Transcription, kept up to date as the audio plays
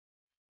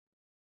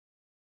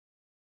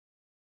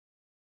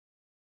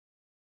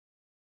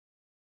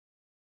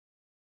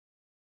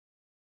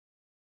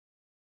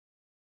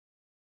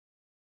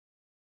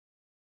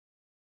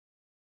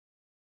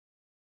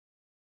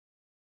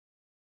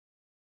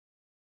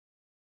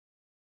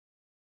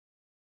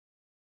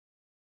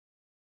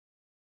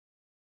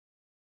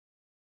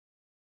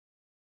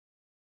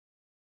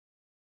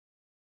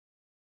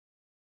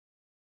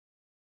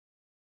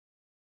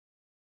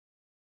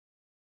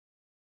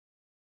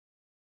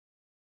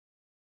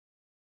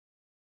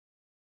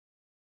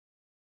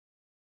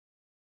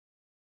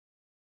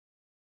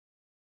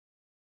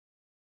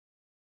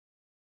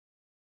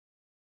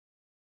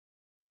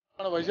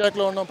మన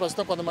వైజాగ్లో ఉన్న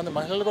ప్రస్తుతం కొంతమంది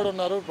మహిళలు కూడా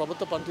ఉన్నారు.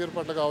 ప్రభుత్వ పనితీరు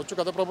పట్ల కావచ్చు,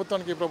 గత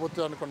ప్రభుత్వానికి ఈ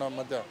ప్రభుత్వానికి ఉన్న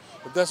మధ్య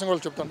ఉద్దేశం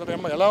కూడా చెప్తుంటారు.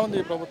 ఎలా ఉంది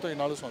ఈ ప్రభుత్వం ఈ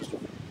 4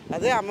 సంవత్సరాలు?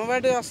 అదే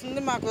అమ్మఒడి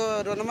వస్తుంది, మాకు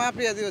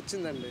రుణమాఫీ అది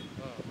వచ్చిందండి.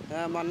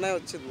 మొన్నే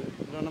వచ్చింది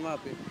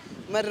రుణమాఫీ.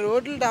 మరి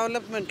రోడ్లు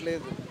డెవలప్మెంట్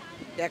లేదు,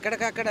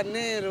 ఎక్కడికక్కడ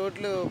అన్నీ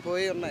రోడ్లు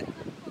పోయి ఉన్నాయి.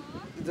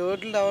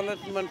 రోడ్లు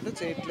డెవలప్మెంట్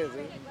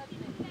చేయట్లేదు.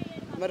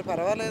 మరి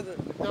పర్వాలేదు.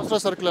 నిత్యావసర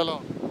సరుకులు ఎలా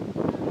ఉంది?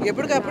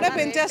 ఎప్పటికప్పుడే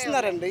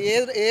పెంచేస్తున్నారండి. ఏ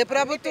ఏ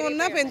ప్రభుత్వం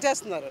ఉన్నా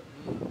పెంచేస్తున్నారు.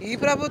 ఈ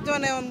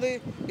ప్రభుత్వం ఏముంది,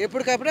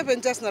 ఎప్పటికప్పుడే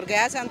పెంచేస్తున్నారు.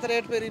 గ్యాస్ ఎంత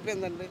రేటు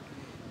పెరిగిపోయిందండి.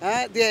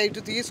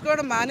 ఇటు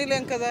తీసుకోవడం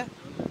మానేలేం కదా,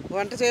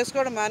 వంట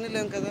చేసుకోవడం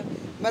మానేలేం కదా.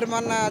 మరి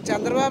మొన్న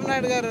చంద్రబాబు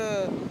నాయుడు గారు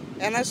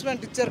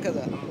అనౌన్స్మెంట్ ఇచ్చారు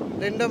కదా,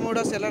 2,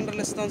 3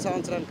 సిలిండర్లు ఇస్తాం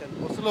సంవత్సరానికి.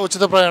 బస్సులో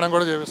ఉచిత ప్రయాణం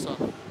కూడా చేపిస్తాం,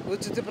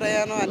 ఉచిత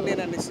ప్రయాణం అన్నీ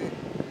అనేసి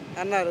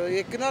అన్నారు.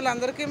 ఎక్కిన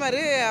వాళ్ళందరికీ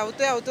మరి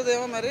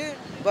అవుతుందేమో. మరి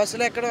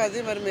బస్సులు ఎక్కడం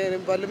అది మరి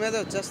మేము బళ్ళు మీద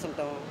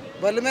వచ్చేస్తుంటాము.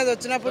 బళ్ళు మీద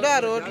వచ్చినప్పుడు ఆ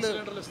రోడ్లు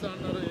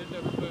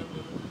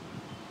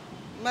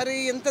మరి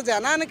ఇంత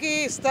జనానికి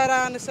ఇస్తారా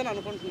అనేసి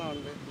అనుకుంటున్నాం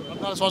అండి.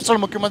 14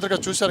 సంవత్సరాలు ముఖ్యమంత్రిగా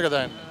చూశారు కదా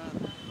ఆయన.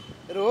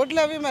 రోడ్లు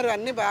అవి మరి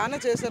అన్నీ బాగానే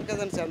చేశారు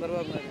కదండి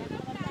చంద్రబాబు నాయుడు.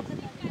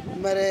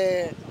 మరి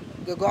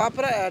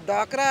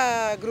డ్వాక్రా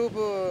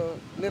గ్రూపు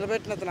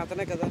నిలబెట్టిన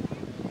అతనే కదా.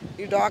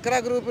 ఈ డ్వాక్రా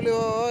గ్రూపులు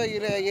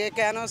ఏ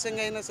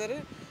క్యాన్వాసింగ్ అయినా సరే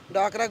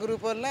డ్వాక్రా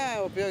గ్రూప్ వల్లనే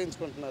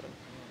ఉపయోగించుకుంటున్నారు.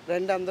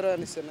 అందరూ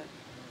అనేసి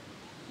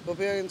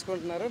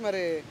ఉపయోగించుకుంటున్నారు.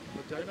 మరి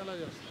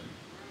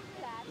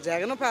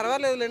జగన్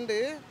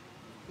పర్వాలేదులేండి.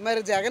 మరి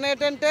జగన్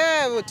ఏంటంటే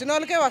వచ్చిన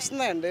వాళ్ళకే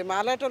వస్తున్నాయండి,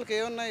 మాలాంటి వాళ్ళకి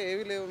ఏమున్నాయి,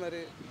 ఏవి లేవు.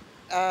 మరి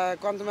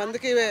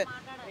కొంతమందికి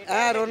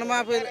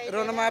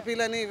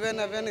రుణమాఫీలని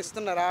ఇవన్నీ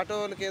ఇస్తున్నారు. ఆటో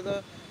వాళ్ళకి ఏదో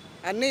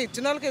అన్నీ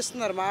ఇచ్చిన వాళ్ళకి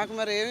ఇస్తున్నారు, మాకు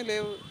మరి ఏమీ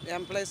లేవు.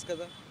 ఎంప్లాయీస్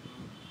కదా,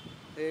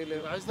 ఏవి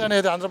లేవు. రాజధాని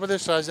ఏది?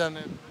 ఆంధ్రప్రదేశ్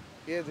రాజధాని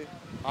ఏది?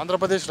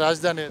 ఆంధ్రప్రదేశ్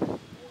రాజధాని ఏది?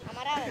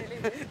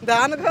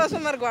 దానికోసం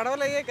మరి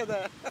గొడవలు అయ్యాయి కదా.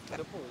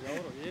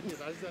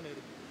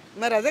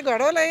 మరి అదే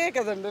గొడవలు అయ్యాయి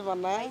కదండి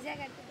మొన్న.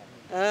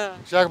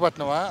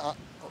 విశాఖపట్నమా,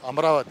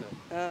 అమరావతి?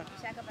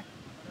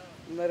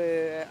 మరి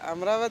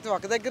అమరావతి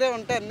ఒక దగ్గరే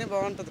ఉంటే అన్నీ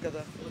బాగుంటుంది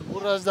కదా.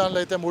 3 రాజధానులు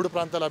అయితే 3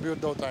 ప్రాంతాలు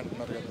అభివృద్ధి అవుతాయి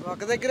అంటున్నారు కదా.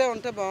 ఒక దగ్గరే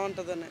ఉంటే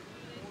బాగుంటుందని.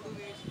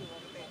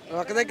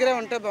 ఒక దగ్గరే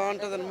ఉంటే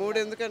బాగుంటుందని. 3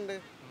 ఎందుకండి,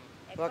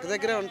 ఒక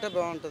దగ్గరే ఉంటే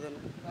బాగుంటుందని.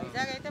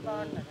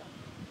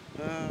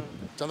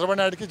 చంద్రబాబు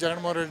నాయుడుకి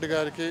జగన్మోహన్ రెడ్డి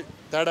గారికి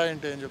తేడా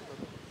ఏంటి, ఏం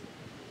చెప్తారు?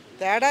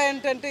 తేడా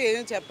ఏంటంటే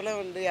ఏం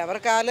చెప్పలేమండి.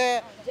 ఎవరి కాలే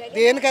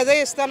దేనికి అదే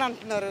ఇస్తాను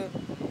అంటున్నారు.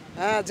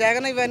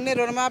 జగన్ ఇవన్నీ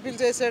రుణమాఫీలు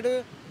చేశాడు,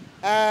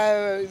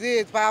 ఇది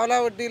పావలా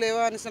వడ్డీ లేవో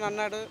అనేసి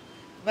అన్నాడు.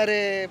 మరి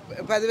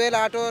 10,000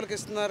 ఆటో వాళ్ళకి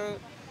ఇస్తున్నారు.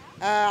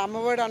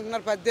 అమ్మఒడి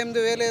అంటున్నారు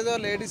 18,000 ఏదో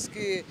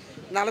లేడీస్కి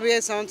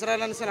 45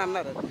 సంవత్సరాలు అనేసి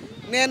అన్నారు.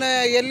 నేను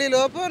వెళ్ళి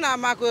లోపు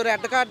మాకు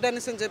రెడ్ కార్డు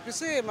అనేసి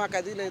చెప్పేసి మాకు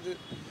అది లేదు.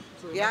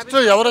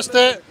 ఎవరు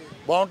వస్తే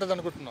బాగుంటుంది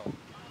అనుకుంటున్నాం?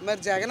 మరి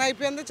జగన్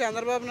అయిపోయింది,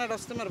 చంద్రబాబు నాయుడు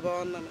వస్తే మరి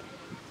బాగుందని.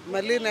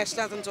 మళ్ళీ నెక్స్ట్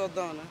అతను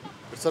చూద్దామని.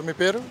 సార్ మీ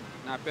పేరు?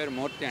 నా పేరు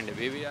మూర్తి అండి,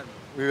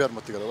 వివిఆర్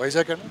మూర్తి గారు.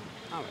 వైజాగ్ అండి.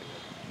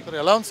 సార్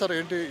ఎలా ఉంది సార్,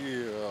 ఏంటి ఈ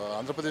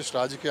ఆంధ్రప్రదేశ్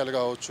రాజకీయాలు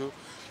కావచ్చు,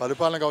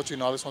 పరిపాలన కావచ్చు, ఈ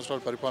 4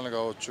 సంవత్సరాల పరిపాలన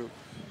కావచ్చు,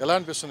 ఎలా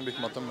అనిపిస్తుంది మీకు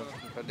మొత్తం?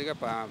 పెద్దగా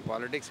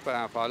పాలిటిక్స్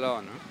ఫాలో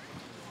అవ్వను.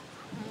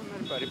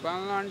 మరి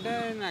పరిపాలన అంటే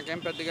నాకేం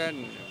పెద్దగా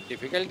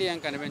డిఫికల్టీ ఏం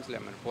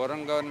కనిపించలేదు. మరి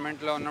పూర్వం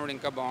గవర్నమెంట్లో ఉన్నప్పుడు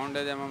ఇంకా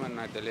బాగుండేదేమో మరి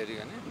నాకు తెలియదు.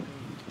 కానీ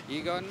ఈ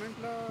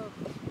గవర్నమెంట్లో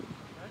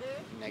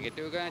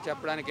నెగిటివ్గా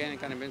చెప్పడానికి ఏం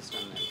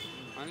కనిపించడం లేదు.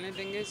 Only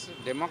thing is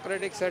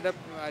democratic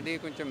setup అది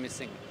కొంచెం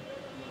మిస్సింగ్.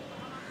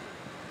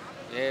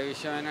 ఏ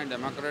విషయమైనా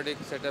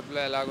డెమోక్రటిక్ సెటప్లో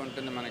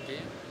ఎలాగుంటుంది మనకి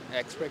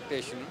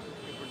ఎక్స్పెక్టేషన్,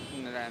 ఇప్పుడు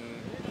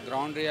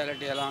గ్రౌండ్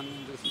రియాలిటీ ఎలా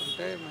ఉందని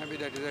చూస్తుంటే maybe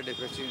that is a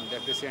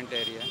deficient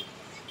area.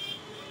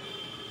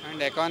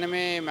 And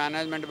economy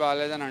management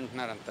బాగాలేదని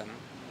అంటున్నారు అంతాను.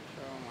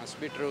 So must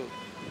be true.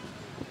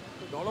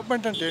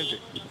 Development అంటే ఏంటి?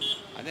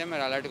 అదే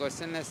మరి అలాంటి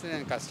క్వశ్చన్ వేస్తే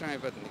నేను కష్టం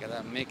అయిపోతుంది కదా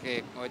మీకు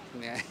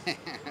వచ్చింది.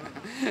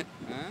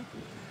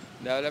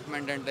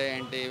 డెవలప్మెంట్ అంటే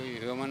ఏంటి,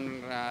 హ్యూమన్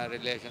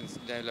రిలేషన్స్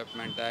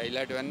డెవలప్మెంట్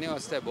ఇలాంటివన్నీ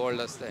వస్తాయి,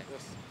 బోల్డ్ వస్తాయి.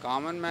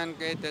 కామన్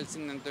మ్యాన్కి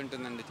తెలిసింది ఎంత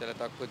ఉంటుందండి, చాలా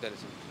తక్కువ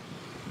తెలిసి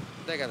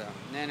అంతే కదా.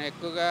 నేను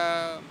ఎక్కువగా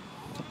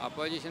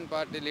అపోజిషన్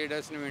పార్టీ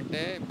లీడర్స్ని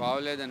వింటే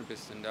బాగోలేదు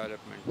అనిపిస్తుంది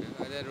డెవలప్మెంట్.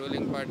 అదే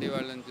రూలింగ్ పార్టీ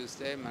వాళ్ళని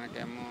చూస్తే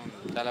మనకేమో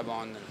చాలా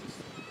బాగుంది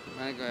అనిపిస్తుంది.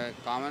 మనకి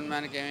కామన్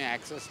మ్యాన్కి ఏమీ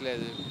యాక్సెస్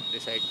లేదు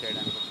డిసైడ్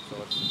చేయడానికి ఒక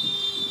సోర్స్.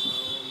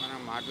 మనం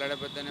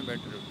మాట్లాడకపోతేనే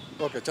బెటరు.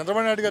 ఓకే,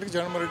 చంద్రబాబు నాయుడు గారికి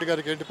జగన్మోహన్ రెడ్డి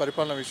గారికి ఏంటి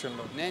పరిపాలన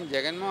విషయంలో? నేను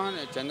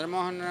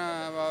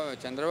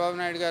చంద్రబాబు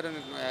నాయుడు గారు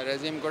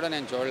రెజ్యూమ్ కూడా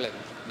నేను చూడలేదు.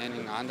 నేను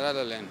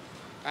ఆంధ్రాలో లేను.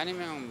 కానీ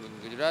మేము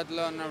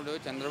గుజరాత్లో ఉన్నప్పుడు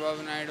చంద్రబాబు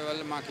నాయుడు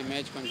వల్ల మాకు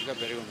ఇమేజ్ కొంచెంగా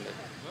పెరిగి ఉండేది.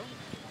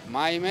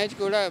 మా ఇమేజ్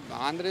కూడా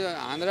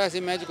ఆంధ్రాస్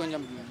ఇమేజ్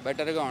కొంచెం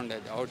బెటర్గా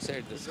ఉండేది అవుట్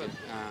సైడ్ ద స్టేట్.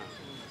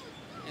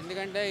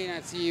 ఎందుకంటే ఈయన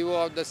CEO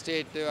ఆఫ్ ద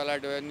స్టేట్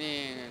అలాంటివన్నీ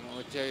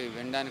వచ్చాయి,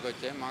 వినడానికి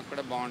వచ్చాయి. మాకు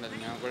కూడా బాగుండేది,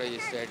 మేము కూడా ఈ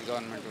స్టేట్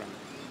గవర్నమెంట్లో ఉన్నాం.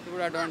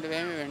 ఇప్పుడు అటువంటివి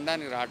ఏమి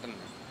వినడానికి రావటం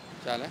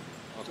చాలా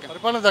ఓకే.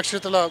 పరిపాలన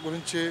దక్షతల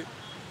గురించి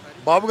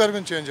బాబు గారి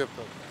గురించి ఏం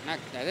చెప్తారు?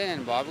 నాకు అదే,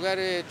 నేను బాబు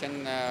గారి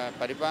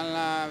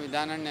పరిపాలనా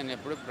విధానాన్ని నేను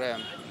ఎప్పుడు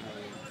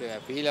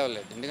ఫీల్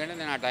అవ్వలేదు. ఎందుకంటే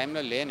నేను ఆ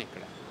టైంలో లేను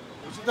ఇక్కడ.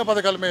 ఉచిత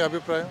పథకాలు మీ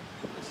అభిప్రాయం?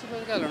 ఉచిత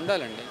పథకాలు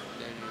ఉండాలండి,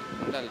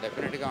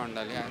 డెఫినెట్గా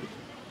ఉండాలి.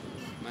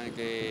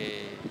 మనకి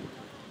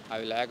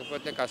అవి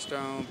లేకపోతే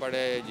కష్టం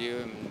పడే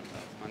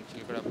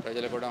మనుషులు కూడా,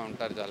 ప్రజలు కూడా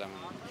ఉంటారు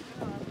చాలామంది.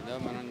 ఏదో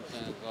మనం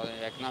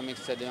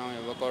ఎకనామిక్స్ చదివాం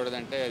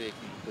ఇవ్వకూడదంటే అది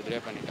కుదిరే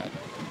పని కాదు.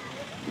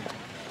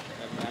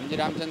 ఎంజి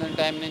రామచంద్రన్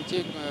టైం నుంచి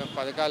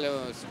పథకాలు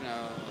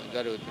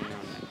జరుగుతూనే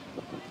ఉన్నాయి.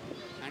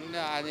 అండ్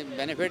అది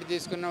బెనిఫిట్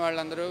తీసుకున్న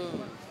వాళ్ళందరూ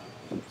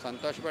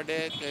సంతోషపడే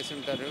చేసి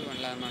ఉంటారు.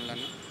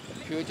 మనలను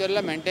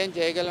ఫ్యూచర్లో మెయింటైన్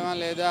చేయగలమా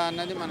లేదా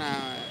అన్నది మన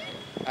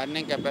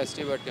ఎర్నింగ్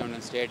కెపాసిటీ బట్టి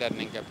ఉంటుంది. స్టేట్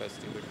ఎర్నింగ్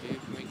కెపాసిటీ బట్టి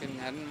we can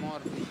earn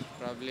more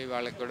probably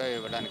వాళ్ళకి కూడా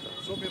ఇవ్వడానికి.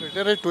 సో మీరు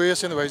రిటైర్ అయ్యి 2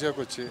 years అయింది వైజాగ్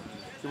వచ్చి.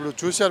 ఇప్పుడు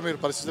చూశారు మీరు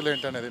పరిస్థితులు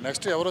ఏంటనేది.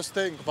 నెక్స్ట్ ఎవరు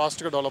వస్తే ఇంకా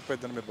ఫాస్ట్గా డెవలప్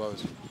అవుతుందని మీరు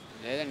భావిస్తారు?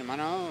 లేదండి,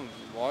 మనం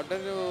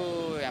వాటర్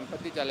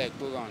ఎంపతి చాలా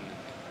ఎక్కువగా ఉందండి.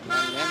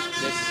 మేము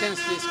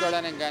డెసిషన్స్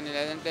తీసుకోవడానికి కానీ,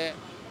 లేదంటే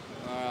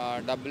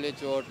డబ్బులు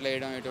ఇచ్చి ఓట్లు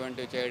వేయడం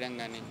ఇటువంటివి చేయడం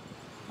కానీ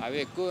అవి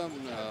ఎక్కువ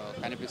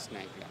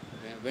కనిపిస్తున్నాయి ఇక్కడ,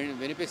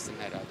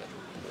 వినిపిస్తున్నాయి రాదు.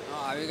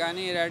 అవి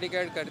కానీ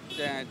ఎరాడికేట్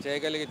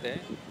చేయగలిగితే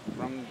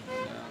from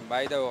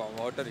by the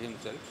voter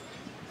himself,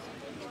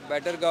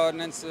 better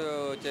governance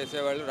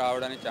చేసేవాళ్ళు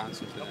రావడానికి ఛాన్స్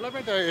ఉంటుంది.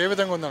 డెవలప్మెంట్ ఏ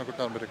విధంగా ఉంది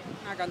అనుకుంటారు మీరు?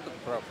 నాకు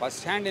అంత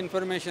ఫస్ట్ హ్యాండ్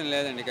ఇన్ఫర్మేషన్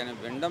లేదండి, కానీ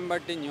వినడం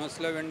బట్టి,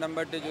 న్యూస్లో వినడం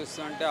బట్టి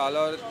చూస్తుంటే all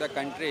over the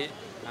country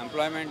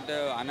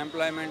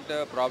unemployment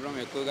problem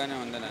ఎక్కువగానే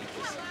ఉందని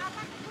అనిపిస్తుంది.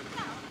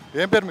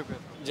 ఏం పేరు మీ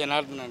పేరు?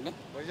 జనార్దన్ అండి.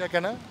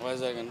 వైజాగేనా?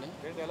 వైజాగ్ అండి.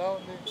 ఎలా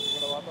ఉంది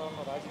ఇక్కడ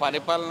వాతావరణం?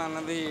 పరిపాలన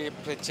అన్నది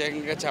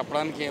ప్రత్యేకంగా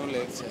చెప్పడానికి ఏం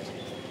లేదు సార్.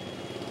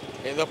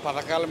 ఏదో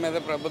పథకాల మీద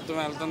ప్రభుత్వం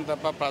వెళ్తుంది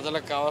తప్ప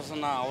ప్రజలకు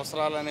కావాల్సిన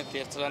అవసరాలని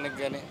తీర్చడానికి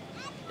కానీ,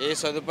 ఏ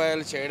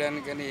సదుపాయాలు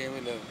చేయడానికి కానీ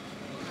ఏమీ లేదు.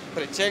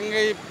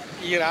 ప్రత్యేకంగా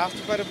ఈ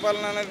రాష్ట్ర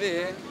పరిపాలన అనేది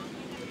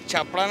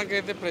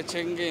చెప్పడానికైతే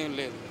ప్రత్యేకంగా ఏం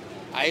లేదు.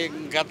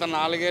 గత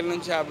 4 ఏళ్ళ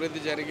నుంచి అభివృద్ధి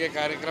జరిగే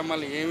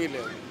కార్యక్రమాలు ఏమీ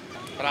లేవు.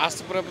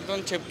 రాష్ట్ర ప్రభుత్వం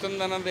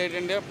చెప్తుందన్నది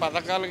ఏంటంటే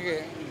పథకాలకి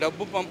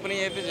డబ్బు పంపిణీ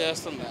అయితే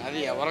చేస్తుంది. అది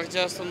ఎవరికి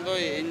చేస్తుందో,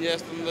 ఏం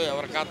చేస్తుందో,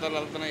 ఎవరి ఖాతాలు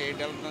వెళ్తున్నాయి,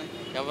 ఏంటి వెళ్తున్నాయి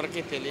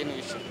ఎవరికి తెలియని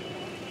విషయం.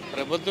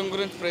 ప్రభుత్వం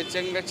గురించి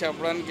ప్రత్యేకంగా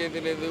చెప్పడానికి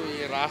అయితే లేదు.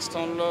 ఈ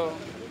రాష్ట్రంలో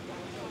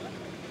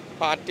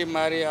పార్టీ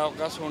మారే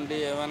అవకాశం ఉండి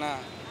ఏమైనా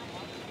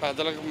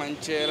ప్రజలకు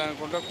మంచి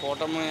చేయాలనుకుంటే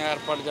కూటమి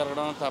ఏర్పాటు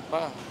జరగడం తప్ప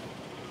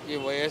ఈ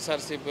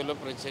వైఎస్ఆర్సీపీలో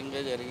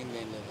ప్రత్యేకంగా జరిగింది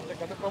ఏం లేదు.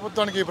 గత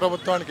ప్రభుత్వానికి ఈ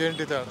ప్రభుత్వానికి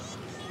ఏంటి తేడా?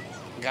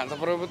 గత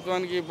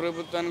ప్రభుత్వానికి ఈ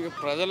ప్రభుత్వానికి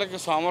ప్రజలకు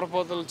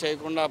సోమరపోతలు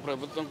చేయకుండా ఆ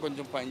ప్రభుత్వం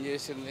కొంచెం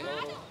పనిచేసింది.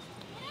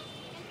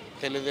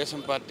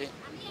 తెలుగుదేశం పార్టీ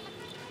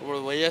ఇప్పుడు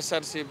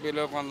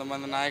వైఎస్ఆర్సీపీలో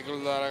కొంతమంది నాయకుల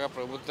ద్వారా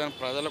ప్రభుత్వానికి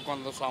ప్రజలకు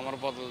కొంత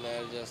సోమరపోతలు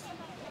తయారు చేస్తుంది.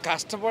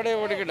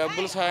 కష్టపడేవాడికి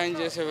డబ్బులు సహాయం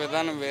చేసే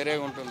విధానం వేరే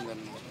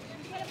ఉంటుందండి.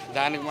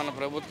 దానికి మన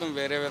ప్రభుత్వం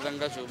వేరే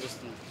విధంగా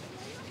చూపిస్తుంది.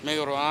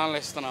 మీకు రుణాలు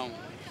ఇస్తున్నాం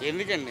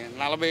ఎందుకండి,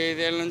 45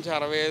 ఏళ్ళ నుంచి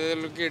 65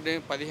 ఏళ్ళకి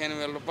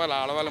 15,000 రూపాయలు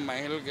ఆడవాళ్ళ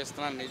మహిళలకు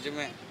ఇస్తున్నాను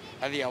నిజమే.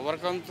 అది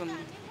ఎవరికి అందుతుంది,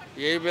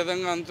 ఏ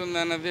విధంగా అందుతుంది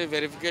అన్నది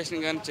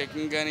వెరిఫికేషన్ కానీ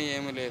చెకింగ్ కానీ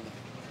ఏమీ లేదు.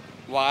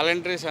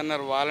 వాలంటీర్స్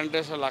అన్నారు,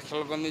 వాలంటీర్స్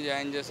లక్షల కొద్ది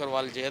జాయిన్ చేశారు.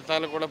 వాళ్ళ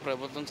జీతాలు కూడా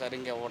ప్రభుత్వం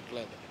సరిగ్గా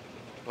ఇవ్వట్లేదు.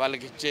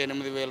 వాళ్ళకి ఇచ్చే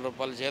 8,000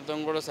 రూపాయల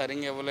జీతం కూడా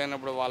సరిగ్గా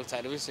ఇవ్వలేనప్పుడు వాళ్ళ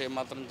సర్వీస్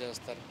ఏమాత్రం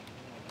చేస్తారు,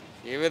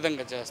 ఏ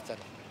విధంగా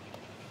చేస్తారు?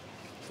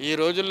 ఈ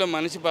రోజుల్లో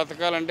మనిషి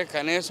బతకాలంటే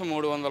కనీసం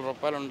 300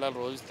 రూపాయలు ఉండాలి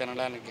రోజు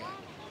తినడానికి.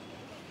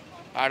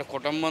 ఆడ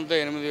కుటుంబంతో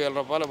 8,000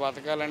 రూపాయలు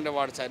బతకాలంటే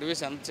వాడి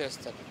సర్వీస్ ఎంత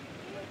చేస్తారు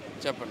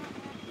చెప్పండి?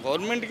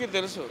 గవర్నమెంట్కి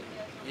తెలుసు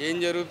ఏం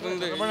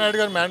జరుగుతుంది. చంద్రబాబు నాయుడు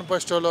గారు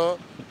మేనిఫెస్టోలో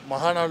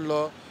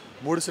మహానాడులో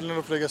 3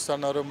 సిలిండర్లు ఫ్రీగా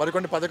ఇస్తున్నారు,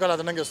 మరికొన్ని పథకాలు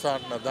అదనంగా ఇస్తా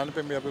అంటున్నారు.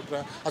 దానిపై మీ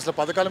అభిప్రాయం? అసలు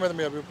పథకాల మీద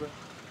మీ అభిప్రాయం?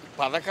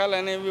 పథకాలు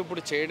అనేవి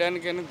ఇప్పుడు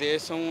చేయడానికని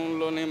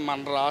దేశంలోని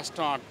మన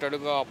రాష్ట్రం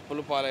అట్టడుగా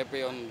అప్పులు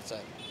పాలైపోయి ఉంది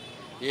సార్.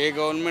 ఏ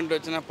గవర్నమెంట్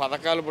వచ్చినా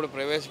పథకాలు ఇప్పుడు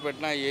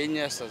ప్రవేశపెట్టినా ఏం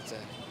చేస్తారు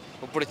సార్?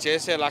 ఇప్పుడు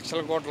చేసే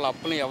లక్షల కోట్ల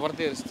అప్పులు ఎవరు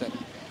తీరుస్తారు?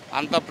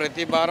 అంత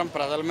ప్రతి భారం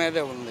ప్రజల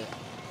మీదే ఉంది.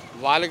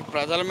 వాళ్ళకి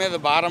ప్రజల మీద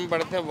భారం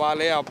పడితే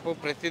వాళ్ళే అప్పు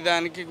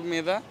ప్రతిదానికి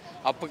మీద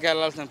అప్పుకి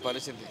వెళ్ళాల్సిన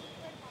పరిస్థితి.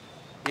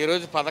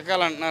 ఈరోజు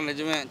పథకాలు అంటున్నారు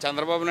నిజమే,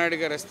 చంద్రబాబు నాయుడు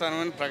గారు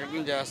ఇస్తానని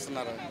ప్రకటన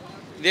చేస్తున్నారు.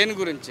 దేని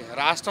గురించి?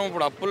 రాష్ట్రం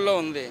ఇప్పుడు అప్పుల్లో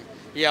ఉంది.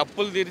 ఈ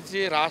అప్పులు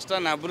తీర్చి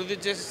రాష్ట్రాన్ని అభివృద్ధి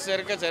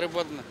చేసేసరికి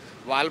సరిపోతుంది.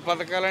 వాళ్ళ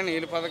పథకాలని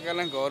వీళ్ళ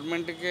పథకాలని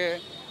గవర్నమెంట్కి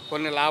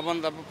కొన్ని లాభం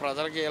తప్ప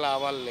ప్రజలకి ఏ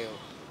లాభాలు లేవు.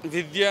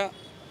 విద్య,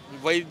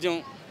 వైద్యం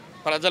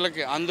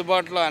ప్రజలకి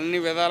అందుబాటులో అన్ని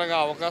విధాలుగా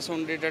అవకాశం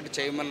ఉండేటట్టు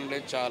చేయమని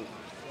చాలు.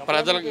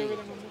 ప్రజలకి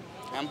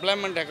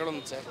ఎంప్లాయ్మెంట్ ఎక్కడ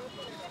ఉంది సార్?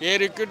 ఏ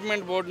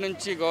రిక్రూట్మెంట్ బోర్డు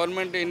నుంచి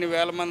గవర్నమెంట్ ఇన్ని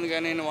వేల మంది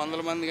కానీ ఇన్ని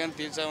వందల మంది కానీ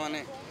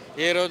తీసామని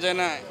ఏ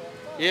రోజైనా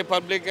ఏ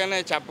పబ్లిక్ అయినా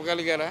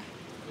చెప్పగలిగారా?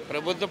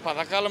 ప్రభుత్వ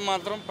పథకాలు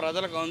మాత్రం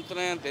ప్రజలకు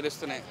అందుతున్నాయని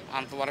తెలుస్తున్నాయి,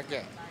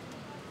 అంతవరకే.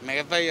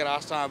 మిగతా ఈ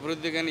రాష్ట్రం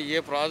అభివృద్ధి కానీ ఏ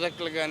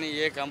ప్రాజెక్టులు కానీ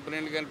ఏ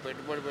కంపెనీలు కానీ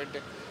పెట్టుబడి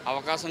పెట్టే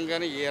అవకాశం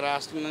కానీ ఏ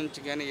రాష్ట్రం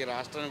నుంచి కానీ ఈ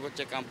రాష్ట్రానికి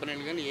వచ్చే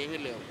కంపెనీలు కానీ ఏమీ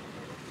లేవు.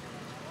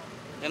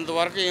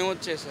 ఇంతవరకు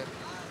ఏమొచ్చాయి సార్?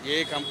 ఏ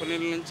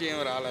కంపెనీల నుంచి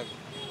ఏమి రాలేదు.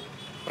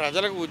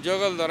 ప్రజలకు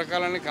ఉద్యోగాలు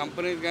దొరకాలని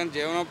కంపెనీలు కానీ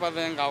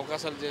జీవనోపాధ్యాయానికి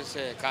అవకాశాలు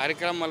చేసే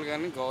కార్యక్రమాలు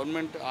కానీ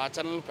గవర్నమెంట్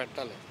ఆచరణలు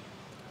పెట్టాలి.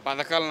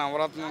 పథకాలు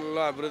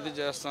నవరత్నాల్లో అభివృద్ధి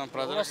చేస్తాం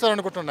ప్రజలు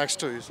వస్తారనుకుంటున్నాం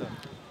నెక్స్ట్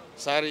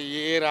సార్.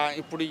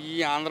 ఇప్పుడు ఈ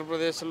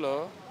ఆంధ్రప్రదేశ్లో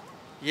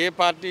ఏ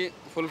పార్టీ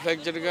ఫుల్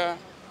ఫ్లెడ్జ్డ్గా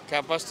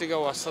కెపాసిటీగా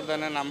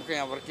వస్తుందనే నమ్మకం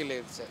ఎవరికీ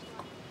లేదు సార్.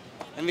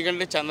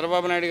 ఎందుకంటే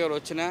చంద్రబాబు నాయుడు గారు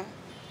వచ్చినా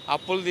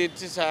అప్పులు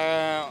తీర్చి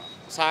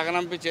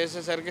సాగనంపి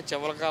చేసేసరికి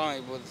చివరి కాలం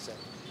అయిపోతుంది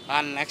సార్. ఆ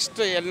నెక్స్ట్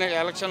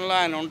ఎలక్షన్లో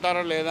ఆయన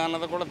ఉంటారో లేదా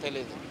అన్నది కూడా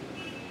తెలియదు.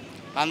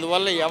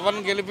 అందువల్ల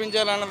ఎవరిని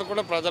గెలిపించాలన్నది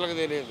కూడా ప్రజలకు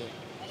తెలియదు.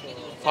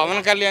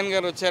 పవన్ కళ్యాణ్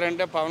గారు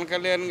వచ్చారంటే పవన్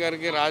కళ్యాణ్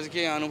గారికి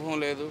రాజకీయ అనుభవం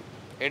లేదు,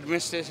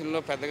 అడ్మినిస్ట్రేషన్లో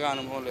పెద్దగా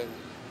అనుభవం లేదు.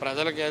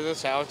 ప్రజలకు ఏదో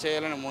సేవ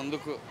చేయాలని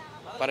ముందుకు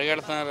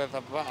పరిగెడుతున్నారే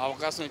తప్ప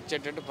అవకాశం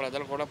ఇచ్చేటట్టు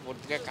ప్రజలు కూడా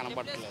పూర్తిగా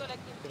కనపడట్లేదు.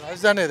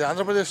 రాజధాని ఏది?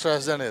 ఆంధ్రప్రదేశ్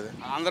రాజధాని ఏది?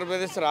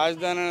 ఆంధ్రప్రదేశ్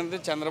రాజధాని అనేది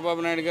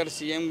చంద్రబాబు నాయుడు గారు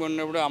సీఎంగా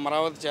ఉన్నప్పుడు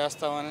అమరావతి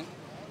చేస్తామని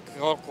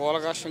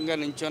కూలకషంగా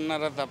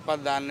నించున్నారే తప్ప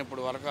దాన్ని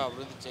ఇప్పుడు వరకు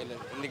అభివృద్ధి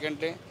చేయలేదు.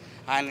 ఎందుకంటే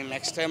ఆయన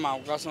నెక్స్ట్ టైం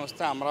అవకాశం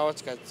వస్తే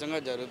అమరావతి ఖచ్చితంగా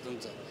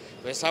జరుగుతుంది సార్.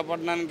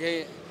 విశాఖపట్నానికి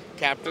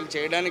క్యాపిటల్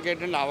చేయడానికి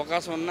ఏంటంటే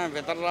అవకాశం ఉన్నా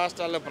ఇతర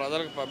రాష్ట్రాల్లో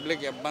ప్రజలకు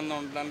పబ్లిక్ ఇబ్బంది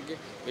ఉండడానికి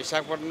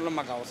విశాఖపట్నంలో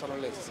మాకు అవసరం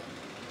లేదు సార్.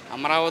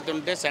 అమరావతి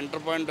ఉంటే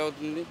సెంటర్ పాయింట్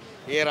అవుతుంది.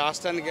 ఏ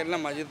రాష్ట్రానికి వెళ్ళినా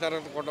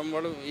మధ్యతరగతి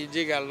కుటుంబాలు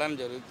ఈజీగా వెళ్ళడానికి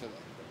జరుగుతుంది.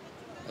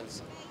 అది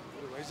సార్.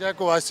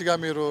 వైజాగ్ వాసిగా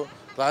మీరు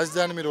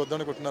రాజధాని మీరు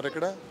వద్దనుకుంటున్నారు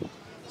ఇక్కడ?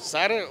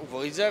 సరే,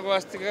 వైజాగ్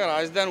వాస్తవిగా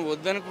రాజధాని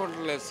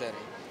వద్దనుకోవట్లేదు సార్.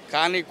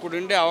 కానీ ఇక్కడ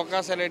ఉండే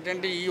అవకాశాలు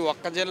ఏంటంటే ఈ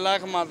ఒక్క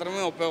జిల్లాకు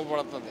మాత్రమే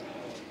ఉపయోగపడుతుంది.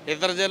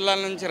 ఇతర జిల్లాల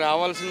నుంచి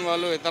రావాల్సిన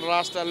వాళ్ళు, ఇతర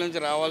రాష్ట్రాల నుంచి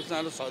రావాల్సిన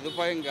వాళ్ళు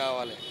సదుపాయం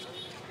కావాలి.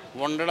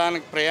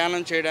 ఉండడానికి,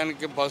 ప్రయాణం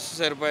చేయడానికి బస్సు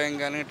సదుపాయం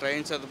కానీ,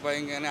 ట్రైన్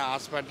సదుపాయం కానీ,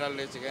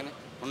 హాస్పిటాలిటీస్ కానీ,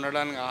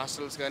 ఉండడానికి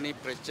హాస్టల్స్ కానీ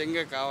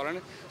ప్రత్యేకంగా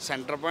కావాలని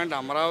సెంటర్ పాయింట్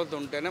అమరావతి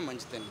ఉంటేనే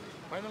మంచిదండి.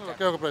 ఫైనల్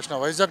ఒకే ఒక ప్రశ్న,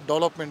 వైజాగ్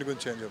డెవలప్మెంట్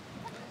గురించి ఏం చెప్పు?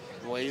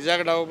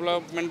 వైజాగ్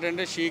డెవలప్మెంట్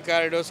అంటే షీ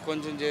కారిడోర్స్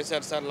కొంచెం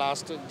చేశారు సార్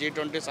లాస్ట్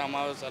G20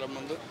 సమావేశాల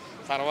ముందు.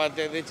 తర్వాత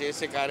ఏది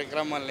చేసే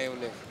కార్యక్రమాలు లేవు.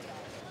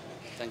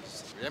 Thank you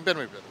sir. ఏం పేరు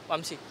మీ పేరు?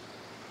 వంశీ.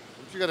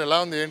 వంశీ గారు ఎలా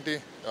ఉంది ఏంటి?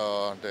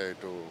 అంటే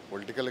ఇటు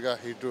పొలిటికల్గా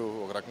హీటు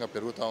ఒక రకంగా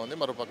పెరుగుతూ ఉంది,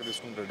 మరో పక్క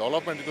తీసుకుంటే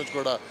డెవలప్మెంట్ గురించి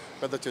కూడా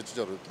పెద్ద చర్చ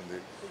జరుగుతుంది.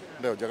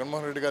 అంటే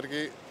జగన్మోహన్ రెడ్డి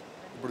గారికి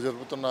ఇప్పుడు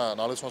జరుగుతున్న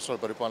 4 సంవత్సరాల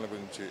పరిపాలన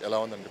గురించి ఎలా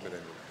ఉందంటే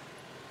మీరేం?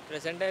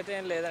 ప్రెసెంట్ అయితే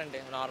ఏం లేదండి,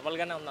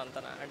 నార్మల్గానే ఉంది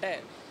అంతా. అంటే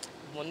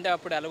ముందే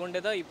అప్పుడు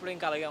ఎలాగుండేదో ఇప్పుడు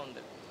ఇంకా అలాగే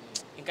ఉంది.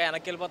 ఇంకా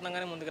వెనక్కి వెళ్ళిపోతున్నాం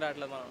కానీ ముందుకు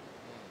రావట్లేదు. మనం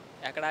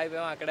ఎక్కడ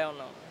ఆగిపోయామో అక్కడే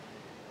ఉన్నాం.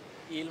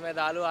 వీళ్ళ మీద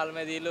వాళ్ళ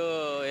మీద వీళ్ళు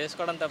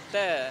వేసుకోవడం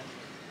తప్పితే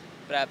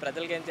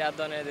ప్రజలకి ఏం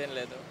చేద్దాం అనేది ఏం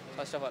లేదు.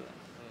 ఫస్ట్ ఆఫ్ ఆల్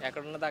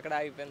ఎక్కడున్నది అక్కడ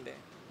ఆగిపోయింది,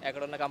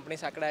 ఎక్కడున్న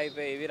కంపెనీస్ అక్కడే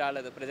అయిపోయి ఇవి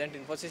రాలేదు. ప్రజెంట్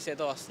ఇన్ఫోసిస్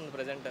ఏదో వస్తుంది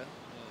ప్రజెంట్,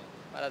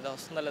 మరి అది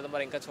వస్తుందో లేదో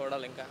మరి ఇంకా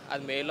చూడాలి. ఇంకా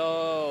అది మేలో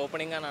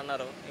ఓపెనింగ్ అని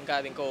అన్నారు, ఇంకా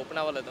అది ఇంకా ఓపెన్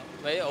అవ్వలేదు.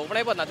 ఓపెన్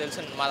అయిపోతుంది నాకు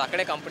తెలిసింది, మాది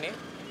అక్కడే కంపెనీ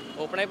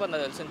ఓపెన్ అయిపోతుంది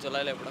నాకు తెలిసింది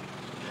జూలైలో. ఇప్పుడు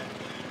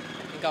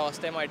ఇంకా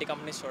వస్తాయేమో ఐటీ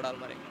కంపెనీస్ చూడాలి.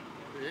 మరి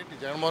ఏంటి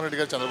జగన్మోహన్ రెడ్డి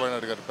గారు చంద్రబాబు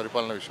నాయుడు గారి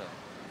పరిపాలన విషయం?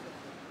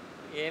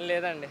 ఏం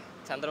లేదండి,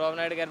 చంద్రబాబు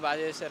నాయుడు గారు బాగా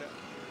చేశారు.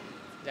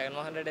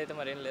 జగన్మోహన్ రెడ్డి అయితే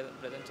మరి ఏం లేదు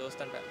ప్రజెంట్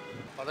చూస్తుంటా.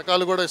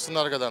 పథకాలు కూడా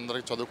ఇస్తున్నారు కదా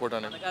అందరికి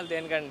చదువుకోవడానికి. పథకాలు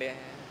దేనికండి?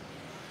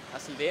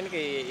 అసలు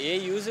దేనికి ఏ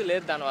యూజ్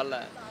లేదు దానివల్ల.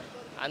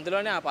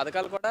 అందులోనే ఆ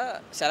పథకాలు కూడా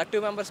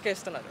సెలెక్టివ్ మెంబర్స్కే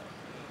ఇస్తున్నారు.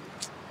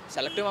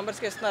 సెలెక్టివ్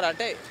మెంబర్స్కి ఇస్తున్నారు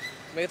అంటే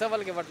మిగతా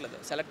వాళ్ళకి ఇవ్వట్లేదు.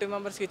 సెలెక్టివ్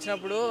మెంబర్స్కి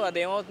ఇచ్చినప్పుడు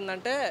అది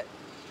ఏమవుతుందంటే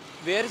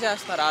వేరు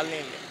చేస్తున్నారు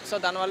వాళ్ళని. సో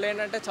దానివల్ల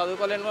ఏంటంటే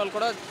చదువుకోలేని వాళ్ళు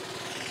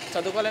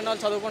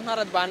చదువుకుంటున్నారు,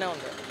 అది బాగానే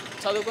ఉంది.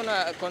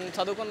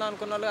 చదువుకుందాం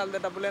అనుకున్న వాళ్ళు వాళ్ళ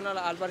డబ్బులు లేని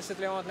వాళ్ళ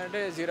పరిస్థితులు ఏమవుతుందంటే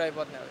జీరో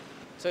అయిపోతున్నాయి.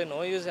 సో నో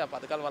యూజ్ ఆ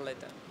పథకాల వల్ల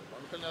అయితే.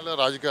 పవన్ కళ్యాణ్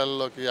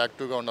రాజకీయాల్లోకి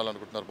యాక్టివ్గా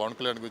ఉండాలనుకుంటున్నారు. పవన్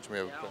కళ్యాణ్ గురించి మీ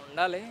అభిప్రాయం?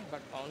 ఉండాలి,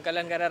 బట్ పవన్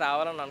కళ్యాణ్ గారే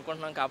రావాలని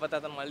అనుకుంటున్నాం. కాకపోతే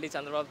అతను మళ్ళీ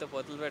చంద్రబాబుతో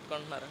పొత్తులు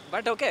పెట్టుకుంటున్నారు.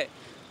 బట్ ఓకే,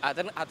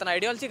 అతని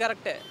ఐడియాలజీ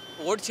కరెక్టే.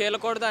 ఓటు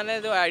చేయకూడదు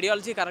అనేది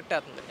ఐడియాలజీ కరెక్టే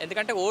అతను.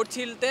 ఎందుకంటే ఓటు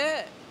చీలితే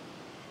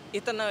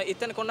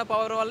ఇతనికి ఉన్న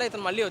పవర్ వల్ల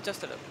ఇతను మళ్ళీ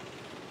వచ్చేస్తాడు.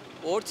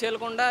 ఓటు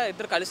చేయకుండా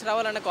ఇద్దరు కలిసి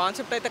రావాలనే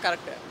కాన్సెప్ట్ అయితే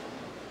కరెక్టే.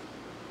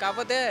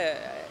 కాకపోతే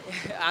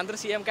ఆంధ్ర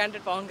సీఎం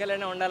క్యాండిడేట్ పవన్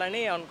కళ్యాణ్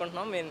ఉండాలని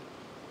అనుకుంటున్నాం.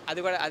 అది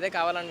కూడా అదే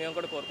కావాలని మేము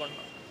కూడా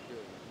కోరుకుంటున్నాం.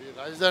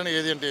 రాజధాని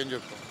ఏది అంటే ఏం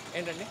చెప్తాం?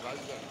 ఏంటండి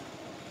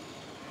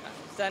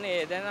రాజధాని?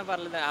 ఏదైనా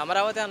పర్లేదు,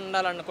 అమరావతి అని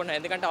ఉండాలనుకుంటున్నాం.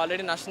 ఎందుకంటే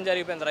ఆల్రెడీ నష్టం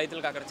జరిగిపోయింది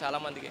రైతులకు అక్కడ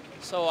చాలామందికి.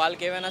 సో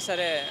వాళ్ళకి ఏమైనా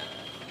సరే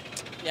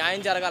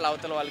న్యాయం జరగాలి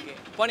అవతల వాళ్ళకి.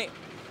 పోనీ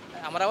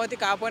అమరావతి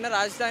కాకపోయినా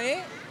రాజధాని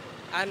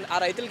ఆ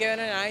రైతులకి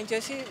ఏమైనా న్యాయం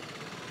చేసి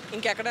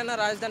ఇంకెక్కడైనా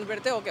రాజధాని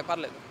పెడితే ఓకే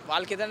పర్లేదు.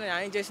 వాళ్ళకి ఏదైనా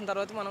న్యాయం చేసిన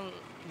తర్వాత మనం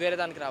వేరే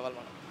దానికి రావాలి.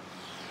 మనం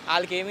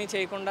వాళ్ళకి ఏమీ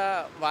చేయకుండా,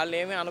 వాళ్ళు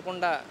ఏమీ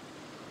అనకుండా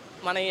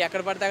మనం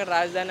ఎక్కడ పడితే అక్కడ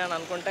రాజధాని అని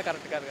అనుకుంటే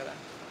కరెక్ట్ కాదు కదా.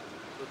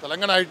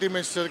 తెలంగాణ ఐటీ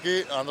మినిస్టర్కి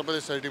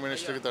ఆంధ్రప్రదేశ్ ఐటీ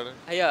మినిస్టర్కి తేడా?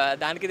 అయ్యో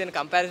దానికి దీని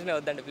కంపారిజన్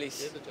వద్దండి ప్లీజ్.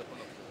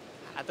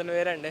 అతను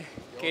వేరండి,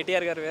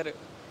 కేటీఆర్ గారు వేరు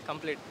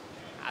కంప్లీట్.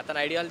 అతని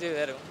ఐడియాలజీ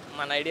వేరు,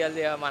 మన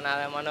ఐడియాలజీ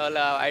మన వాళ్ళ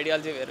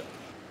ఐడియాలజీ వేరు.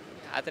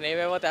 అతను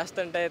ఏవేవో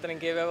తెస్తుంటే ఇతను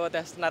ఇంకేవేవో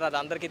తెస్తున్నారు, అది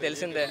అందరికీ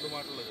తెలిసిందే.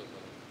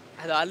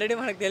 అది ఆల్రెడీ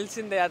మనకు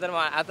తెలిసిందే.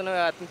 అతను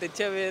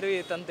తెచ్చే వేరు,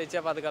 ఇతను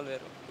తెచ్చే పథకాలు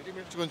వేరు. ఐటీ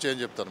మినిస్టర్ గురించి ఏం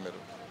చెప్తారు మీరు?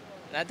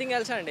 నథింగ్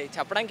ఎల్స్ అండి,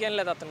 చెప్పడానికి ఏం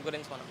లేదు అతని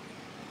గురించి. మనం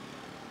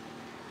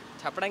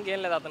చెప్పడానికి ఏం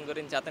లేదు అతని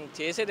గురించి. అతను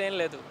చేసేది ఏం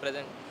లేదు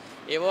ప్రజెంట్.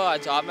 ఏవో ఆ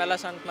జాబ్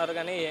మేళాస్ అంటున్నారు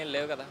కానీ ఏం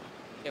లేవు కదా.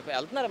 ఇప్పుడు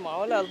వెళ్తున్నారు, మా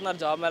వాళ్ళు వెళ్తున్నారు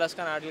జాబ్ మేళాస్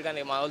కానీ వాటికి.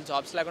 కానీ మా వాళ్ళు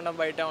జాబ్స్ లేకుండా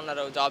బయటే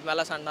ఉన్నారు. జాబ్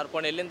మేళాస్ అంటున్నారు.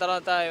 పోనీ వెళ్ళిన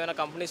తర్వాత ఏమైనా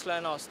కంపెనీస్లో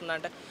అయినా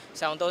వస్తుందంటే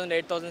 7,000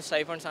 8,000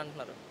 స్టైఫండ్స్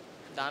అంటున్నారు.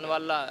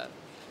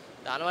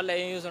 దానివల్ల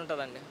ఏం యూజ్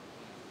ఉంటుందండి?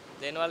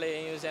 దేనివల్ల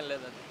ఏం యూజ్ ఏం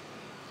లేదు. అది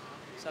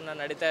సార్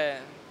నన్ను అడిగితే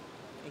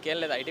ఇంకేం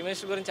లేదు. ఐటీ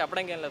మినిస్టర్ గురించి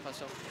చెప్పడానికి ఏం లేదు.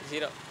 First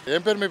zero.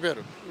 ఏం పేరు మీ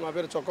పేరు? మా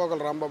పేరు చొక్కోకల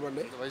రాంబాబు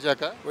అండి.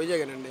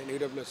 వైజాగేనండి,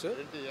 నెగిటివ్ ప్లేస్.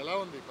 ఎలా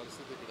ఉంది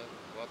పరిస్థితి ఇక్కడ?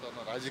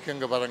 వాతావరణం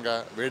రాజకీయంగా పరంగా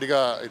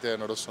వేడిగా అయితే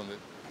నడుస్తుంది.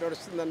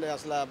 నడుస్తుందండి.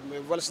 అసలు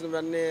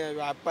ఇవ్వాల్సినవన్నీ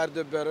అప్పారి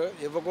దొబ్బారు,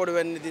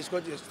 ఇవ్వకూడవన్నీ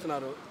తీసుకొచ్చి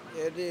ఇస్తున్నారు.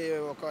 ఏంటి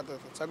ఒక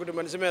సగటు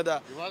మనిషి మీద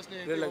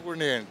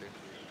ఏంటి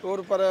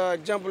ఫర్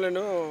ఎగ్జాంపుల్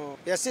నేను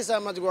ఎస్సీ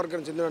సామాజిక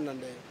వర్గానికి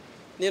చెందినండి.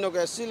 నేను ఒక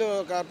ఎస్సీలో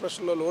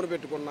కార్పొరేషన్లో లోన్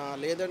పెట్టుకున్నా,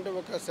 లేదంటే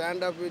ఒక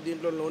స్టాండ్ అప్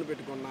దీంట్లో లోన్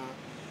పెట్టుకున్నా,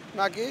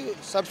 నాకు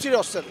సబ్సిడీ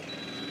వస్తుంది.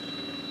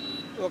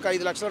 ఒక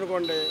 5 లక్షలు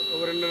అనుకోండి,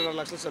 ఒక 2.5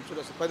 లక్షల సబ్సిడీ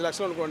వస్తుంది. 10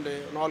 లక్షలు అనుకోండి,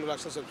 4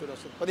 లక్షల సబ్సిడీ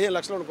వస్తుంది. 15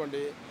 లక్షలు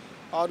అనుకోండి,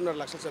 6.5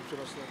 లక్షల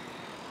సబ్సిడీ వస్తుంది.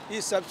 ఈ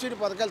సబ్సిడీ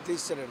పథకాలు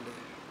తీస్తారండి.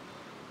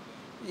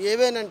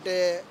 ఏవేనంటే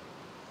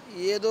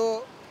ఏదో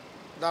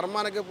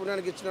ధర్మానికి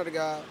పుణ్యానికి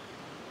ఇచ్చినట్టుగా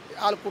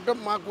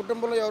మా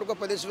కుటుంబంలో ఎవరికో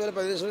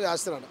 15,000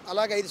 వేస్తున్నాడు.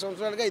 అలాగే 5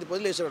 సంవత్సరాలుగా 5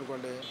 పదులు వేసాడు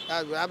అనుకోండి,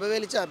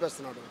 50,000 ఇచ్చి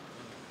ఆపేస్తున్నాడు.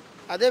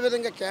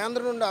 అదేవిధంగా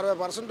కేంద్రం నుండి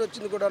 60%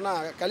 వచ్చింది కూడా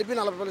కలిపి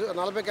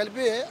 40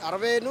 కలిపి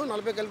 60,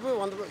 40 కలిపి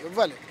 100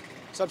 ఇవ్వాలి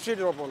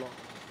సబ్సిడీ రూపంలో.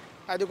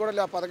 అది కూడా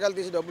ఆ పథకాలు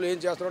తీసి డబ్బులు ఏం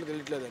చేస్తున్నాడో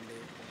తెలియట్లేదండి.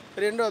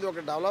 రెండోది ఒక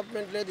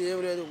డెవలప్మెంట్ లేదు, ఏం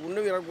లేదు.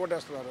 ఉన్నవి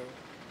విరగొట్టేస్తున్నారు.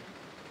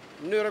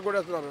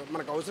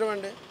 మనకు అవసరం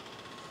అండి.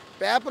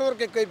 Paper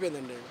work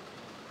ఎక్కువైపోయిందండి.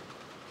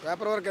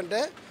 పేపర్ వర్క్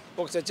అంటే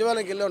ఒక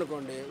సచివాలయంకి వెళ్ళాం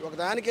అనుకోండి, ఒక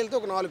దానికి వెళ్తే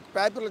ఒక 4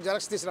 పేపర్లు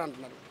జెరాక్స్ తీసుకురా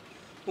అంటున్నారు,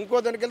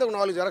 ఇంకో దానికి వెళ్తే ఒక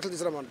 4 జెరాక్స్లు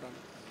తీసుకురామంటున్నారు.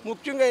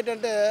 ముఖ్యంగా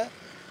ఏంటంటే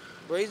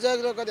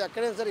వైజాగ్లో కాదు,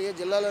 ఎక్కడైనా సరే, ఏ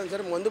జిల్లాలో అయినా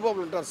సరే మందు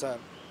బాబులు ఉంటారు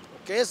సార్.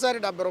 ఒకేసారి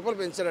 70 రూపాయలు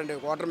పెంచారండి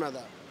క్వార్టర్ మీద.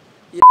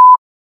 ఈ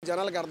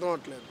జనాలకు అర్థం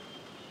అవ్వట్లేదు.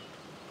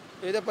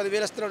 ఏదో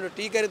 10,000 ఇస్తున్నాడు.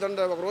 టీ ఖరీదు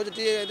ఒక రోజు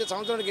టీ అయితే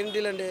సంవత్సరానికి ఎన్ని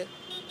టీలు అండి?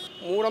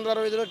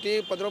 365లో టీ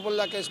 10 రూపాయలు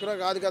దాకా వేసుకున్నా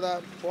కాదు కదా.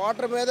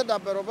 క్వార్టర్ మీద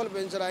 70 రూపాయలు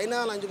పెంచారు, అయినా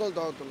లంచుకోలు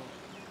తాగుతున్నాం.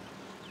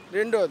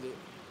 రెండోది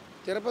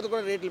తిరుపతి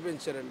కూడా రేట్లు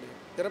పెంచారండి.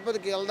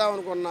 తిరుపతికి వెళ్దాం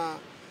అనుకున్నా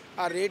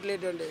ఆ రేట్లు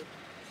ఏంటండి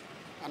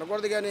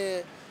అనకూడదు, కానీ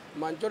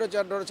మంచోడు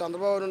చెడ్డోడు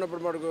చంద్రబాబు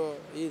ఉన్నప్పుడు మటుకు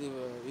ఇది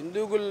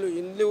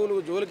హిందువులు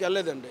జోలికి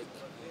వెళ్ళలేదండి.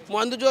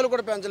 మందు జోలు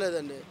కూడా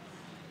పెంచలేదండి.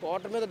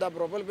 క్వార్టర్ మీద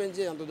 70 రూపాయలు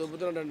పెంచి ఎంత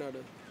దొబ్బుతున్నాడు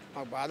అన్నాడు.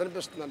 మాకు బాధ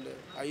అనిపిస్తుందండి.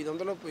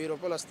 500, 1000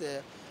 రూపాయలు వస్తే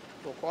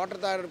ఒక క్వార్టర్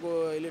తాగడానికి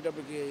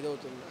వెళ్ళేటప్పటికి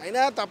ఇదవుతుంది.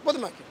 అయినా తప్పదు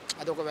మాకు,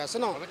 అది ఒక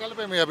వ్యసనం.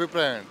 పథకాలపై మీ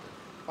అభిప్రాయం ఏంటి?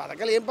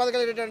 పథకాలు ఏం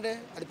పథకాలు ఏంటంటే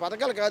అది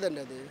పథకాలు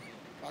కాదండి. అది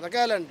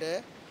పథకాలంటే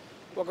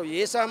ఒక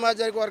ఏ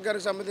సామాజిక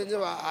వర్గానికి సంబంధించి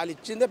వాళ్ళు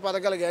ఇచ్చిందే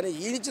పథకాలు, కానీ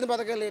ఈయన ఇచ్చిన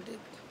పథకాలు ఏంటి?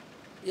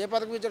 ఏ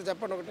పథకం ఇచ్చారు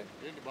చెప్పండి ఒకటి.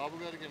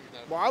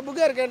 బాబు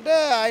గారికి అంటే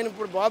ఆయన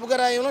ఇప్పుడు బాబు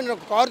గారి హయాంలో నేను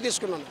ఒక కారు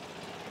తీసుకున్నాను,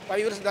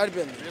 5 ఇయర్స్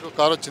దాటిపోయింది.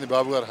 కారు వచ్చింది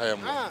బాబు గారి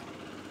హయాం.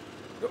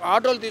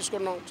 ఆటోలు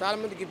తీసుకున్నాం,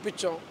 చాలామందికి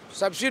ఇప్పించాం,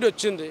 సబ్సిడీ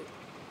వచ్చింది.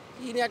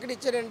 ఈయన ఎక్కడ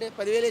ఇచ్చారండి?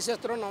 10,000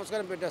 వేసేస్తున్నాడు,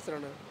 నమస్కారం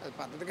పెట్టేస్తున్నాడు. అది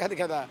పద్ధతి కాదు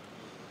కదా.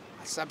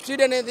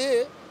 సబ్సిడీ అనేది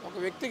ఒక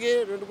వ్యక్తికి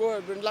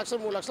 2 లక్షలు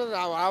 3 లక్షలు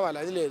రావాలి,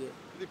 అది లేదు.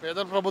 ఇది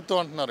పేదల ప్రభుత్వం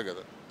అంటున్నారు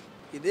కదా.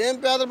 ఇదేం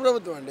పేదల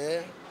ప్రభుత్వం అండి?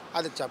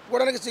 అది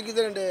చెప్పుకోవడానికి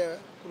సిగ్గుదండి.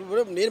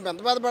 ఇప్పుడు నేను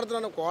ఎంత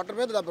బాధపడుతున్నాను, క్వార్టర్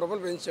మీద 70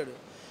 రూపాయలు పెంచాడు.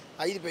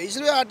 5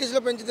 పైసలు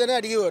ఆర్టీసీలో పెంచితేనే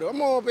అడిగేవారు,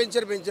 అమ్మో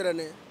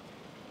పెంచారని.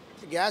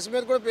 గ్యాస్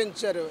మీద కూడా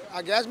పెంచారు. ఆ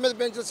గ్యాస్ మీద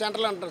పెంచిన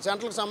సెంట్రల్ అంటారు.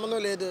 సెంట్రల్కి సంబంధం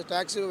లేదు,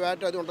 ట్యాక్స్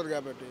వ్యాట్ అది ఉంటుంది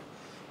కాబట్టి.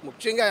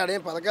 ముఖ్యంగా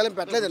ఆడేం పథకాలు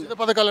పెట్టలేదండి.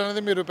 పథకాలు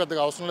అనేది మీరు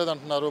పెద్దగా అవసరం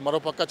లేదంటున్నారు.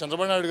 మరోపక్క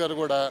చంద్రబాబు నాయుడు గారు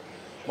కూడా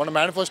మన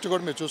మేనిఫెస్టో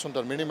కూడా మీరు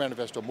చూస్తుంటారు, మినీ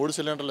మేనిఫెస్టో 3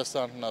 సిలిండర్లు ఇస్తా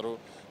అంటున్నారు.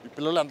 ఈ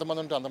పిల్లలు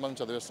ఎంతమంది ఉంటే అంతమంది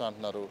చదివిస్తా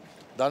అంటున్నారు.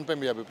 దానిపై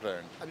మీ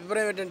అభిప్రాయం?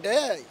 అభిప్రాయం ఏంటంటే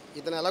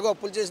ఇతను ఎలాగో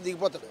అప్పులు చేసి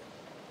దిగిపోతాడు,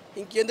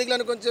 ఇంకెందుకు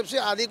అనుకొని చెప్పి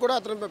అది కూడా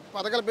అతను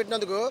పథకాలు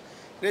పెట్టినందుకు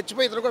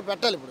రెచ్చిపోయి ఇతను కూడా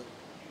పెట్టాలి ఇప్పుడు,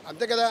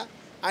 అంతే కదా.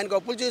 ఆయనకు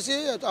అప్పులు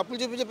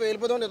చూపించి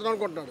వెళ్ళిపోదామని ఇతను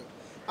అనుకుంటున్నాడు.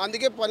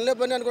 అందుకే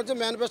పని అనుకొచ్చి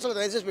మేనిఫెస్టోలో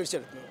దయచేసి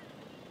పెట్టాడు.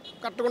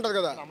 కట్టుకుంటుంది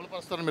కదా. అమలు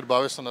పరుస్తారని మీరు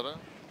భావిస్తున్నారా?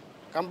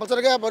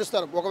 కంపల్సరీగా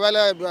భరుస్తారు. ఒకవేళ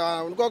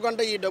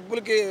అనుకోకుండా ఈ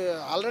డబ్బులకి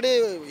ఆల్రెడీ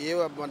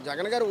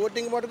జగన్ గారు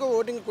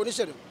ఓటింగ్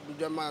కొనిశారు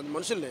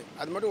మనుషుల్ని,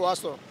 అది మటుకు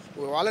వాస్తవం.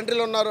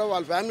 వాలంటీర్లు ఉన్నారు,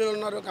 వాళ్ళ ఫ్యామిలీలు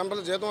ఉన్నారు,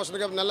 కంపల్సరీ జీతం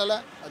వస్తుంది కాబట్టి నెలలా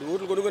అది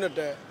ఊర్లు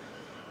కొనుక్కున్నట్టే.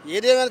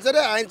 ఏదేమైనా సరే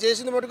ఆయన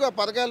చేసింది మటుకు ఆ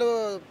పథకాలు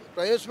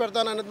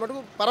ప్రవేశపెడతాననేది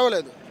మటుకు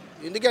పర్వాలేదు.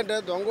 ఎందుకంటే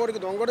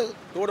దొంగోడికి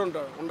తోడు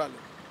ఉండాలి.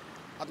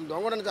 అతను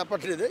దొంగడని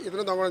చెప్పట్లేదు,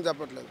 ఇతను దొంగడని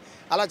చెప్పట్లేదు.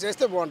 అలా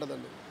చేస్తే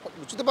బాగుంటుందండి.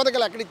 ఉచిత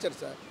పథకాలు ఎక్కడ ఇచ్చారు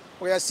సార్?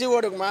 ఒక ఎస్సీ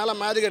ఓడికి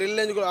మాదిగా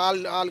రిల్లేంజ్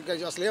వాళ్ళకి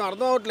అసలు ఏం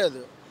అర్థం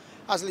అవ్వట్లేదు.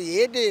 అసలు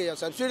ఏంటి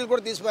సబ్సిడీలు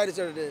కూడా తీసి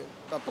పారేసాడు,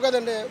 తప్పు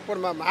కదండి. ఇప్పుడు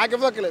మాకు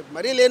ఇవ్వట్లేదు,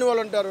 మరీ లేని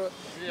వాళ్ళు ఉంటారు.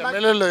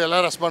 ఎమ్మెల్యేలు ఎలా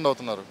రెస్పాండ్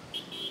అవుతున్నారు?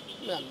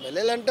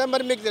 ఎమ్మెల్యేలు అంటే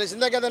మరి మీకు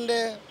తెలిసిందే కదండి.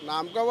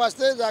 నామకం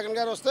వస్తే జగన్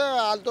గారు వస్తే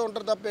వాళ్ళతో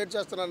ఉంటారు తప్ప ఏడ్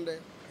చేస్తున్నారండి.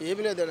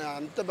 ఏమీ లేదండి,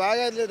 అంత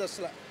బాగా లేదు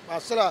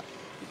అసలు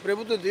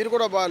ప్రభుత్వం తీరు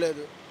కూడా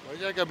బాగాలేదు.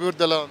 వైజాగ్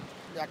అభివృద్ధి ఎలా ఉంది?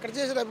 ఎక్కడ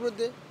చేశారు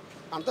అభివృద్ధి?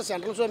 అంతా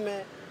సెంట్రల్ సొమ్మే.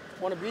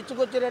 మన బీచ్కి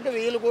వచ్చారంటే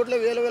 1,000 కోట్లు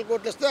 1,000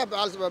 కోట్లు ఇస్తే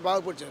వాళ్ళు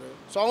బాగుపరిచారు.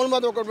 సోముల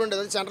మీద ఒకటి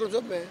ఉండేది, అది సెంట్రల్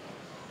సొమ్మే.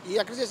 ఇవి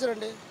ఎక్కడ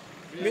చేశారండి?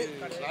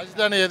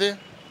 రాజధాని ఏది?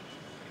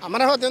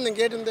 అమరావతి ఉంది,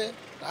 ఇంకేంటి?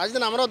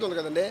 రాజధాని అమరావతి ఉంది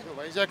కదండి.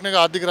 వైజాగ్ని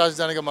ఆర్థిక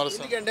రాజధానిగా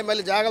మారుస్తుంది. ఎందుకంటే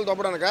మళ్ళీ జాగాలు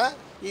దొబ్బడానిక,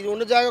 ఇది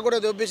ఉన్న జాగా కూడా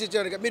దొబ్బేసి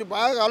ఇచ్చాడు. మీరు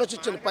బాగా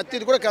ఆలోచించండి.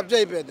 పత్తిది కూడా కబ్జా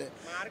అయిపోయింది.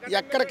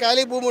 ఎక్కడ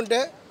ఖాళీ భూమి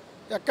ఉంటే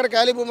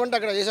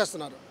అక్కడ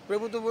చేసేస్తున్నారు.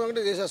 ప్రభుత్వ భూమి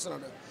అంటే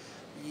చేసేస్తున్నాడు.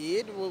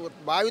 ఏంటి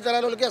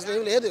భావితరాల వాళ్ళకి అసలు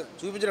ఏం లేదు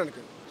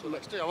చూపించడానికి.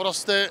 నెక్స్ట్ ఎవరు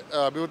వస్తే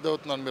అభివృద్ధి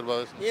అవుతుందని మీరు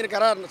భావిస్తున్నారు? నేను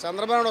ఖరారు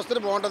చంద్రబాబు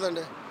వస్తేనే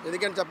బాగుంటుందండి.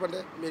 ఎందుకంటే చెప్పండి,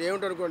 మీరు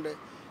ఏమిటి అనుకోండి,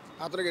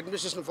 అతనికి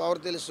అడ్మినిస్ట్రేషన్ పవర్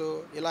తెలుసు.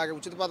 ఇలాగ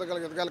ఉచిత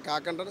పథకాలకు ఎదగాలి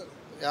కాకుండా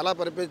ఎలా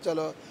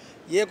పరిపాలించాలో,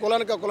 ఏ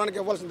కులానికి ఆ కులానికి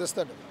ఇవ్వాల్సింది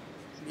ఇస్తాడు.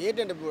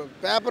 ఏంటంటే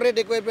పేపర్ రేట్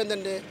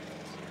ఎక్కువైపోయిందండి,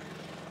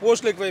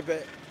 పోస్టులు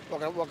ఎక్కువైపోయాయి.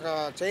 ఒక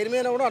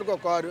చైర్మన్ కూడా ఆడికి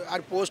ఒక కారు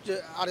ఆడి పోస్ట్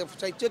ఆడి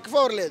చెక్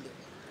పవర్ లేదు.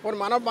 ఇప్పుడు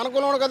మన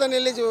కులం కదా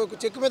వెళ్ళి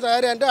చెక్ మీద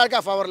తయారీ అంటే ఆడికి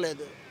ఆ పవర్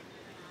లేదు.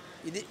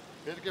 ఇది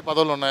పేరుకి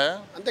పదవులు ఉన్నాయా?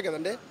 అంతే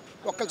కదండి.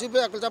 ఒక్కరు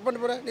చెప్పండి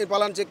ఇప్పుడు నేను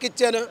పలానా చెక్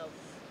ఇచ్చాను,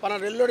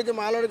 పలానా రెల్లోడికి,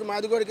 మాలోడికి,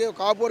 మాదిగోడికి,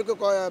 కాపోడికి,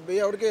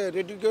 బియ్యడికి,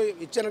 రెడ్డికి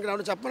ఇచ్చాను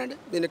కాబట్టి చెప్పనండి,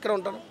 నేను ఇక్కడ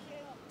ఉంటాను.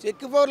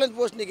 చెక్ పవర్ లేదు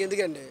పోస్ట్ నీకు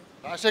ఎందుకండి?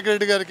 రాజశేఖర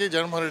రెడ్డి గారికి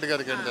జగన్మోహన్ రెడ్డి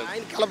గారికి ఏంటి?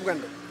 ఆయన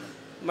కలపకండి,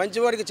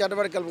 మంచివాడికి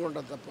చెడ్డవాడికి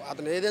కలుపుకుంటారు తప్ప.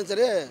 అతను ఏదైనా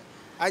సరే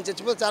ఆయన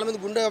చచ్చిపోతే చాలామంది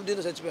గుండె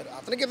దీన్ని చచ్చిపోయారు,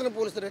 అతనికి ఇతను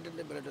పోలిస్తారు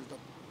ఏంటంటే బిడ్డలతో.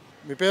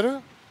 మీ పేరు?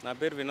 నా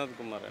పేరు వినోద్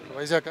కుమార్ అండి.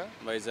 వైజాగ్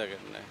వైజాగ్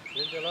అండి.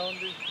 ఏంటి ఎలా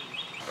ఉంది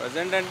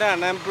ప్రజెంట్ అంటే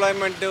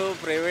అన్ఎంప్లాయ్మెంట్,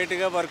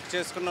 ప్రైవేట్గా వర్క్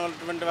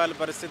చేసుకున్నటువంటి వాళ్ళ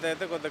పరిస్థితి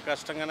అయితే కొద్దిగా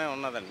కష్టంగానే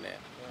ఉన్నదండి.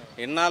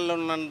 ఇన్నాళ్ళు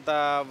ఉన్నంత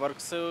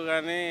వర్క్స్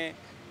కానీ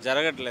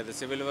జరగట్లేదు.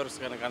 సివిల్ వర్క్స్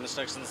కానీ,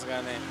 కన్స్ట్రక్షన్స్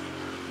కానీ,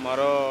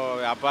 మరో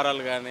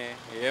వ్యాపారాలు కానీ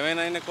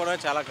ఏమైనా కూడా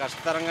చాలా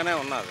కష్టతరంగానే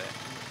ఉన్నది.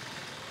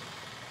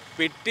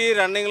 పెట్టి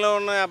రన్నింగ్లో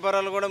ఉన్న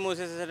వ్యాపారాలు కూడా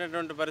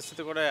మూసేసేటటువంటి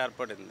పరిస్థితి కూడా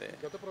ఏర్పడింది.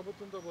 గత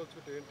ప్రభుత్వంతో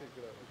పోల్చుకుంటే ఏంటి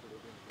ఇక్కడ?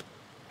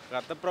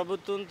 గత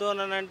ప్రభుత్వంతో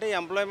అంటే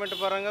ఎంప్లాయ్మెంట్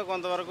పరంగా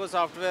కొంతవరకు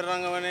సాఫ్ట్వేర్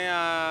రంగం అని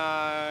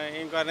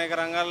ఇంకా అనేక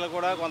రంగాల్లో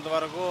కూడా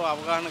కొంతవరకు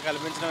అవగాహన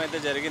కల్పించడం అయితే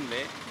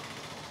జరిగింది.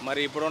 మరి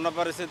ఇప్పుడున్న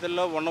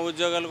పరిస్థితుల్లో ఉన్న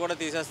ఉద్యోగాలు కూడా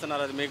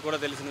తీసేస్తున్నారు, అది మీకు కూడా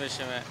తెలిసిన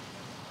విషయమే.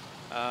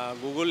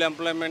 గూగుల్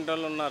ఎంప్లాయ్మెంట్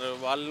వాళ్ళు ఉన్నారు,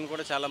 వాళ్ళని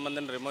కూడా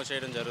చాలామందిని రిమూవ్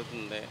చేయడం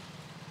జరుగుతుంది.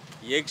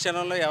 ఏ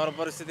క్షణంలో ఎవరి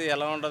పరిస్థితి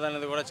ఎలా ఉంటుంది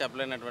అనేది కూడా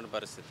చెప్పలేనటువంటి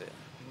పరిస్థితి.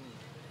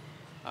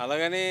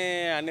 అలాగని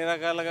అన్ని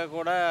రకాలుగా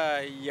కూడా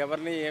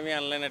ఎవరిని ఏమీ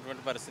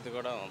అనలేనటువంటి పరిస్థితి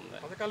కూడా ఉంది.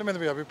 పథకాల మీద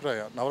మీ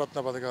అభిప్రాయం? నవరత్న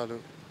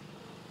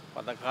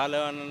పథకాలు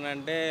అని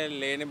అంటే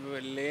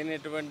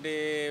లేనిటువంటి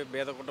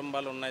పేద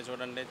కుటుంబాలు ఉన్నాయి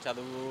చూడండి,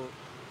 చదువు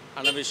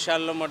అన్న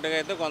విషయాల్లో మట్టుగా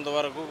అయితే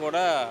కొంతవరకు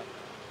కూడా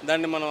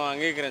దాన్ని మనం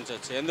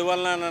అంగీకరించవచ్చు.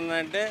 ఎందువలన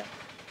అంటే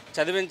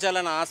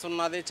చదివించాలని ఆశ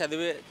ఉన్నది,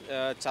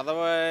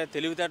 చదవే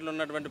తెలివితేటలు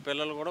ఉన్నటువంటి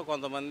పిల్లలు కూడా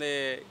కొంతమంది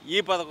ఈ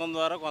పథకం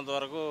ద్వారా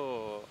కొంతవరకు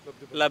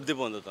లబ్ధి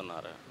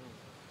పొందుతున్నారు.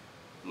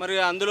 మరి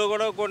అందులో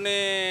కూడా కొన్ని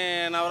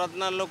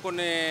నవరత్నాల్లో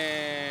కొన్ని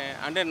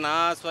అంటే నా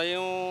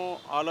స్వయం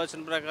ఆలోచన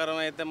ప్రకారం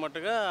అయితే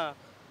మట్టుగా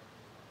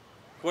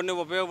కొన్ని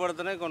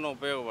ఉపయోగపడుతున్నాయి, కొన్ని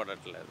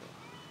ఉపయోగపడట్లేదు.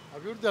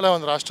 అభివృద్ధి ఎలా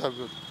ఉంది?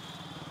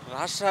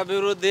 రాష్ట్ర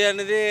అభివృద్ధి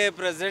అనేది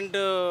ప్రజెంట్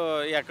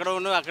ఎక్కడ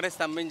ఉన్నో అక్కడే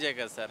స్తంభించాయి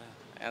కదా సార్.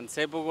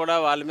 ఎంతసేపు కూడా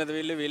వాళ్ళ మీద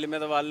వీళ్ళ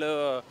మీద వాళ్ళు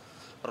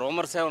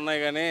రూమర్సే ఉన్నాయి,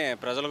 కానీ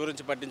ప్రజల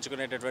గురించి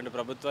పట్టించుకునేటటువంటి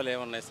ప్రభుత్వాలు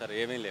ఏమున్నాయి సార్?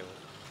 ఏమీ లేవు.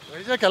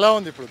 వైజాగ్ ఎలా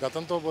ఉంది ఇప్పుడు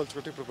గతంతో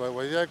పోల్చుకుంటే? ఇప్పుడు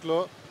వైజాగ్లో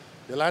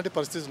ఎలాంటి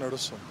పరిస్థితి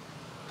నడుస్తుంది?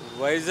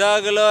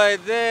 వైజాగ్లో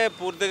అయితే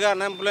పూర్తిగా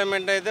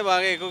అన్ఎంప్లాయ్మెంట్ అయితే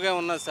బాగా ఎక్కువగా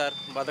ఉన్నది సార్.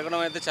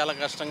 బతకడం అయితే చాలా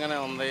కష్టంగానే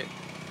ఉంది.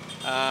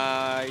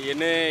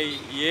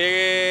 ఏ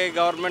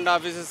గవర్నమెంట్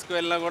ఆఫీసెస్కి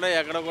వెళ్ళినా కూడా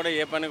ఎక్కడ కూడా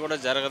ఏ పని కూడా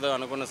జరగదు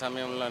అనుకున్న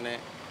సమయంలోనే.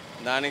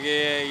 దానికి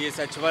ఈ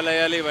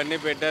సచివాలయాలు ఇవన్నీ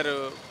పెట్టారు.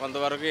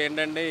 కొంతవరకు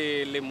ఏంటంటే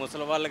వీళ్ళు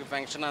ముసలి వాళ్ళకి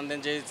పెన్షన్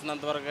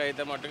అందించేసినంత వరకు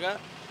అయితే మట్టుగా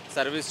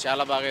సర్వీస్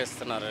చాలా బాగా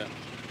ఇస్తున్నారు.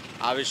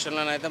 ఆ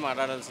విషయంలోనైతే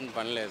మాట్లాడాల్సిన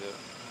పని లేదు.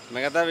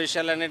 మిగతా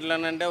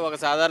విషయాలన్నింటిలోనంటే ఒక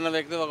సాధారణ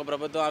వ్యక్తి ఒక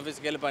ప్రభుత్వ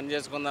ఆఫీస్కి వెళ్ళి పని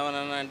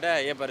చేసుకుందామని అంటే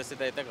అయ్యే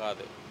పరిస్థితి అయితే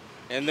కాదు.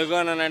 ఎందుకు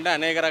అని అంటే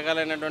అనేక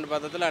రకాలైనటువంటి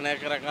పద్ధతులు,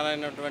 అనేక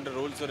రకాలైనటువంటి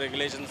రూల్స్,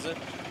 రెగ్యులేషన్స్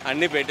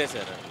అన్నీ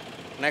పెట్టేశారు.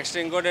 నెక్స్ట్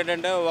ఇంకోటి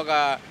ఏంటంటే ఒక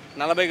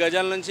 40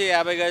 గజాల నుంచి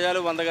 50 గజాలు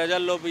 100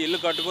 గజాల లోపు ఇల్లు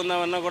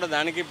కట్టుకుందామన్నా కూడా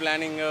దానికి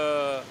ప్లానింగ్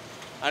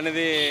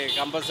అనేది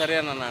కంపల్సరీ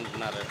అని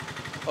అంటున్నారు.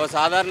 ఓ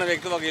సాధారణ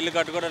వ్యక్తి ఒక ఇల్లు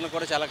కట్టుకోవడానికి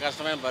కూడా చాలా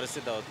కష్టమైన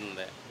పరిస్థితి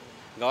అవుతుంది.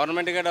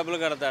 గవర్నమెంట్గా డబ్బులు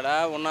కడతాడా?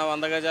 ఉన్న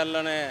 100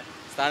 గజాల్లోనే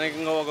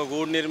స్థానికంగా ఒక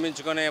గూడు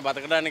నిర్మించుకొని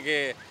బతకడానికి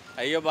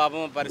అయ్యో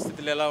పాపం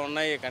పరిస్థితులు ఎలా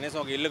ఉన్నాయి, కనీసం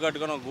ఒక ఇల్లు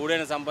కట్టుకొని ఒక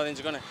గూడైనా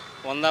సంపాదించుకొని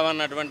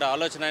ఉందామన్నటువంటి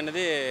ఆలోచన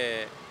అనేది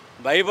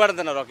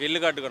భయపడుతున్నారు. ఒక ఇల్లు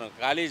కట్టుకోవడం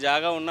ఖాళీ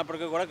జాగా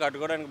ఉన్నప్పటికీ కూడా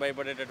కట్టుకోవడానికి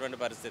భయపడేటటువంటి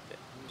పరిస్థితి.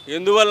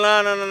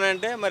 ఎందువలన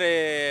అంటే మరి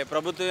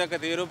ప్రభుత్వం యొక్క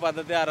తీరు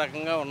పద్ధతి ఆ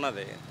రకంగా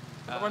ఉన్నది.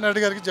 చంద్రబాబు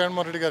నాయుడు గారికి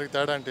జగన్మోహన్ రెడ్డి గారికి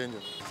తేడా అంటే ఏం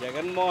చెప్తారు?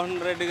 జగన్మోహన్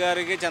రెడ్డి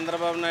గారికి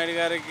చంద్రబాబు నాయుడు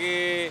గారికి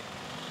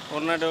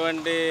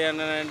ఉన్నటువంటి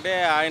అంటే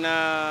ఆయన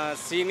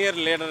సీనియర్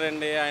లీడర్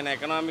అండి. ఆయన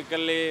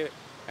ఎకనామికల్లీ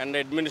అండ్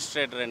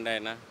అడ్మినిస్ట్రేటర్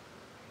అండి.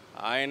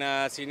 ఆయన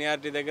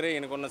సీనియారిటీ దగ్గర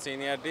ఈయనకున్న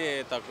సీనియారిటీ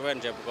తక్కువే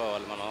అని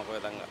చెప్పుకోవాలి మనం ఒక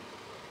విధంగా.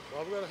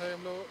 బాబు గారి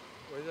హయాంలో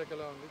వైజాగ్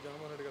ఎలా ఉంది?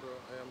 జగన్మోహన్ రెడ్డి గారి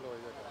హయాంలో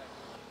వైజాగ్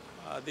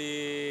అది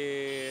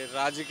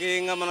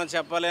రాజకీయంగా మనం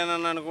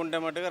చెప్పలేనని అనుకుంటే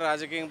మట్టుగా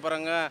రాజకీయ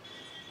పరంగా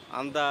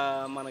అంత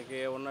మనకి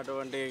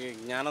ఉన్నటువంటి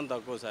జ్ఞానం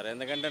తక్కువ సార్.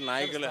 ఎందుకంటే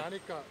నాయకులు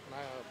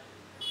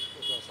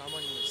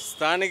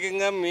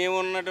స్థానికంగా మేము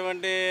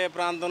ఉన్నటువంటి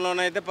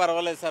ప్రాంతంలోనైతే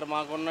పర్వాలేదు సార్.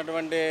 మాకు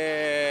ఉన్నటువంటి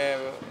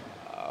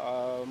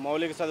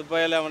మౌలిక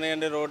సదుపాయాలు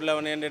అవనివ్వండి, రోడ్లు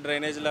అవనివ్వండి,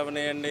 డ్రైనేజీలు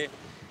అవనివ్వండి,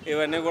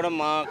 ఇవన్నీ కూడా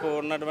మాకు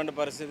ఉన్నటువంటి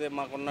పరిస్థితి,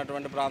 మాకు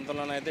ఉన్నటువంటి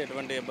ప్రాంతంలోనైతే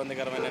ఎటువంటి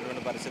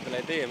ఇబ్బందికరమైనటువంటి పరిస్థితులు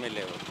అయితే ఏమీ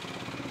లేవు.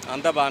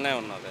 అంతా బాగానే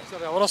ఉన్నది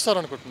సార్. ఎవరు వస్తారు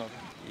అనుకుంటున్నారు?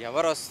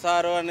 ఎవరు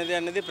వస్తారు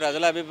అనేది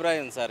ప్రజల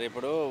అభిప్రాయం సార్.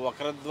 ఇప్పుడు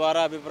ఒకరి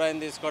ద్వారా అభిప్రాయం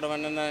తీసుకోవడం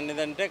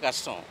అనేది అంటే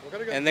కష్టం.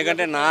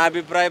 ఎందుకంటే నా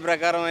అభిప్రాయ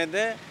ప్రకారం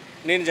అయితే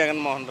నేను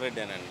జగన్మోహన్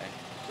రెడ్డి అనండి,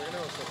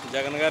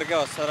 జగన్ గారికే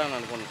వస్తారని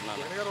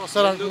అనుకుంటున్నాను.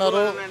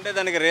 అంటే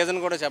దానికి రీజన్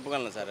కూడా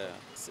చెప్పగలను సార్.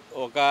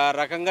 ఒక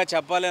రకంగా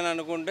చెప్పాలి అని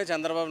అనుకుంటే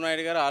చంద్రబాబు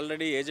నాయుడు గారు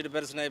ఆల్రెడీ ఏజ్డ్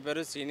పర్సన్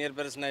అయిపోయారు, సీనియర్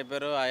పర్సన్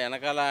అయిపోయారు. ఆ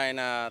వెనకాల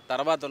ఆయన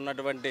తర్వాత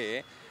ఉన్నటువంటి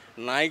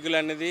నాయకులు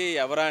అనేది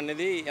ఎవరా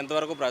అనేది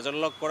ఎంతవరకు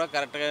ప్రజల్లో కూడా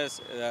కరెక్ట్గా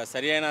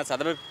సరి అయిన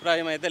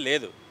సదభిప్రాయం అయితే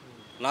లేదు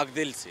నాకు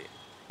తెలిసి.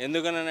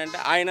 ఎందుకనంటే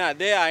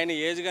ఆయన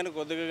ఏజ్ కానీ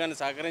కొద్దిగా కానీ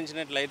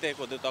సహకరించినట్లయితే,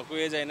 కొద్దిగా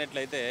తక్కువ ఏజ్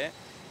అయినట్లయితే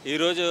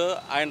ఈరోజు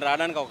ఆయన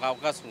రావడానికి ఒక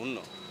అవకాశం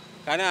ఉన్ను.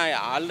 కానీ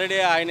ఆల్రెడీ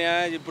ఆయన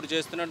ఇప్పుడు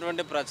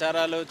చేస్తున్నటువంటి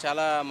ప్రచారాలు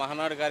చాలా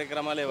మహానాడు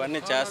కార్యక్రమాలు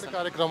ఇవన్నీ చేస్తారు.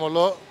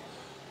 కార్యక్రమంలో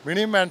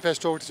మినీ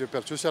మేనిఫెస్టో ఒకటి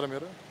చెప్పారు, చూసారా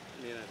మీరు?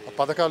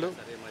 పథకాలు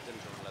ఈ మధ్యన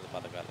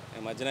చూడలేదు,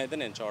 ఈ మధ్యన అయితే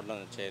నేను చూడడం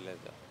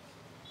చేయలేదు.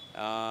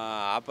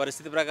 ఆ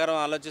పరిస్థితి ప్రకారం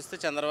ఆలోచిస్తే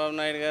చంద్రబాబు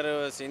నాయుడు గారు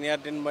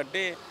సీనియారిటీని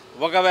బట్టి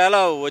ఒకవేళ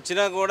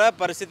వచ్చినా కూడా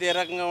పరిస్థితి ఏ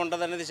రకంగా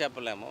ఉంటుంది అనేది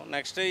చెప్పలేము.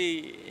 నెక్స్ట్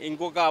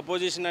ఇంకొక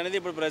అపోజిషన్ అనేది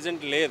ఇప్పుడు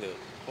ప్రజెంట్ లేదు.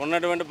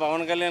 ఉన్నటువంటి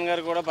పవన్ కళ్యాణ్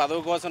గారు కూడా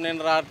పదవి కోసం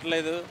నేను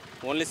రావట్లేదు,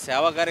 ఓన్లీ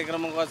సేవా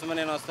కార్యక్రమం కోసమే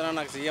నేను వస్తున్నాను,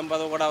 నాకు సీఎం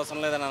పదవి కూడా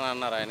అవసరం లేదని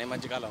అన్నారు ఆయన ఈ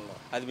మధ్యకాలంలో.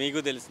 అది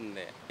మీకు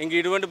తెలిసిందే. ఇంక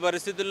ఇటువంటి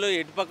పరిస్థితుల్లో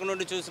ఎటు పక్క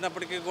నుండి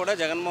చూసినప్పటికీ కూడా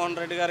జగన్మోహన్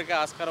రెడ్డి గారికి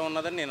ఆస్కారం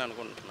ఉన్నదని నేను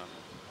అనుకుంటున్నాను.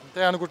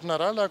 అంతే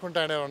అనుకుంటున్నారా, లేకుంటే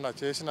ఆయన ఏమన్నా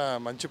చేసిన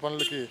మంచి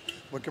పనులకి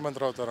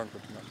ముఖ్యమంత్రి అవుతారు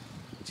అనుకుంటున్నారు?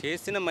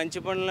 చేసిన మంచి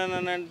పనులు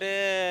అంటే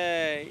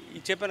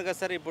చెప్పాను కదా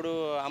సార్, ఇప్పుడు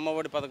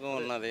అమ్మఒడి పథకం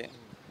ఉన్నది,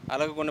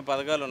 అలాగే కొన్ని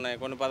పథకాలు ఉన్నాయి.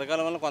 కొన్ని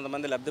పథకాల వల్ల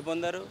కొంతమంది లబ్ధి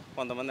పొందారు,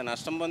 కొంతమంది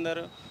నష్టం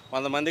పొందారు.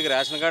 కొంతమందికి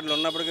రేషన్ కార్డులు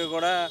ఉన్నప్పటికీ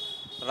కూడా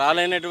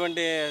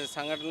రాలేనటువంటి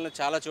సంఘటనలు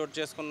చాలా చోటు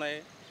చేసుకున్నాయి.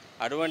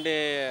 అటువంటి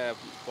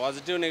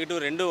పాజిటివ్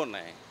నెగిటివ్ రెండూ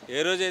ఉన్నాయి.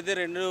 ఏ రోజైతే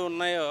రెండు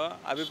ఉన్నాయో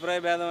అభిప్రాయ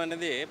భేదం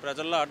అనేది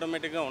ప్రజల్లో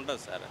ఆటోమేటిక్గా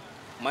ఉంటుంది సార్.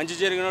 మంచి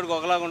జరిగినోడికి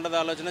ఒకలాగా ఉంటుంది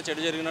ఆలోచన,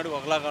 చెడు జరిగినోడికి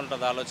ఒకలాగా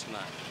ఉంటుంది ఆలోచన.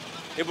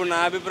 ఇప్పుడు నా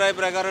అభిప్రాయ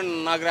ప్రకారం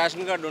నాకు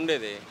రేషన్ కార్డు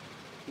ఉండేది,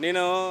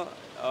 నేను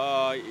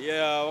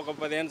ఒక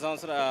 15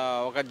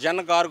 సంవత్సరాలు ఒక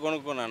జన్ కారు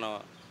కొనుక్కున్నాను,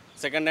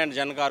 సెకండ్ హ్యాండ్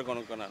జన్ కారు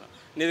కొనుక్కున్నాను.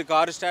 నీది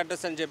కారు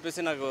స్టేటస్ అని చెప్పేసి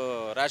నాకు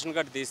రేషన్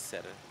కార్డు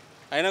తీసేశారు.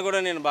 అయినా కూడా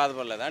నేను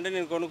బాధపడలేదు. అంటే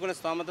నేను కొనుక్కునే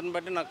స్తోమతను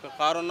బట్టి నాకు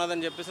కారు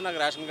ఉన్నదని చెప్పేసి నాకు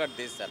రేషన్ కార్డు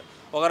తీస్తారు.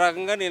 ఒక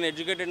రకంగా నేను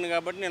ఎడ్యుకేటెడ్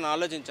కాబట్టి నేను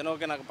ఆలోచించాను,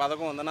 ఓకే నాకు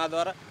పథకం ఉంది, నా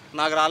ద్వారా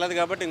నాకు రాలేదు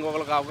కాబట్టి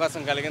ఇంకొకరికి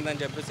అవకాశం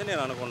కలిగిందని చెప్పేసి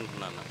నేను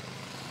అనుకుంటున్నాను.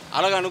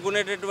 అలాగ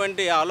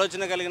అనుకునేటటువంటి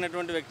ఆలోచన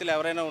కలిగినటువంటి వ్యక్తులు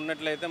ఎవరైనా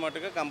ఉన్నట్లయితే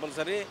మటుగా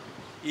కంపల్సరీ,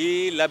 ఈ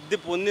లబ్ధి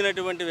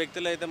పొందినటువంటి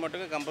వ్యక్తులు అయితే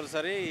మటుగా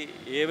కంపల్సరీ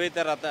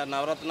ఏవైతే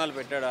నవరత్నాలు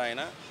పెట్టాడో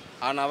ఆయన,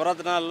 ఆ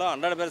నవరత్నాల్లో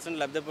 100%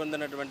 లబ్ధి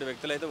పొందినటువంటి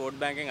వ్యక్తులు అయితే ఓట్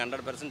బ్యాంకింగ్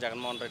 100%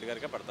 జగన్మోహన్ రెడ్డి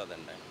గారికే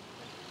పడుతుందండి.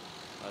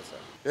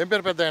 సార్ ఏం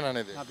పేరు పెద్ద ఆయన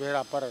అనేది? నా పేరు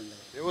అప్పారండి.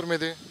 ఏ ఊరు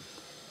మీది?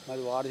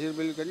 మాది వారసీరు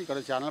బిల్లు కానీ ఇక్కడ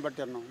ఛానల్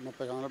పెట్టి ఉన్నాం,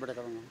 30 ఛానల్ పెట్టి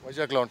ఎక్కడ ఉన్నాం.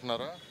 వైజాగ్లో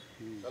ఉంటున్నారా?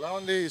 ఎలా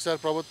ఉంది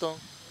ఈసారి ప్రభుత్వం?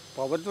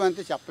 ప్రభుత్వం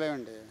అంతే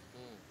చెప్పలేమండి,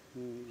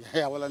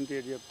 ఎవరంతే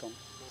ఏది చెప్తాం,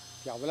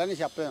 ఎవరని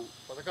చెప్పలేము.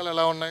 పథకాలు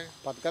ఎలా ఉన్నాయి?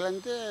 పథకాలు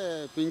అంటే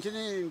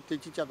పింఛని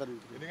తెచ్చిచ్చేస్తారు.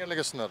 ఎన్ని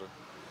గంటలకు ఇస్తున్నారు?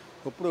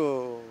 ఇప్పుడు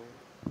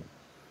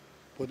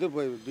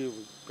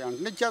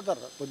వెంటనే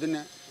ఇచ్చేస్తారు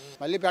పొద్దున్నే.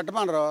 మళ్ళీ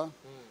పెట్టమనరు,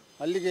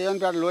 మళ్ళీ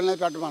ఏమైనా లోన్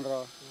అయితే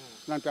పెట్టమనరు,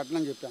 నన్ను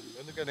పెట్టనని చెప్పాను.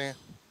 ఎందుకని?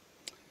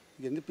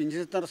 ఎందుకు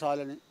పింఛన్ ఇస్తారు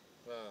చాలని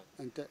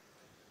అంతే.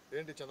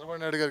 ఏంటి చంద్రబాబు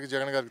నాయుడు గారికి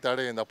జగన్ గారికి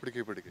తేడా అయింది అప్పటికి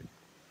ఇప్పటికి?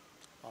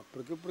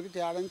 అప్పటికిప్పటికి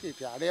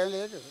తేడా ఏం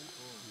లేదు,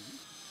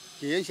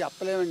 ఏం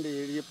చెప్పలేమండి,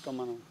 ఏది చెప్తాం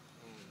మనం.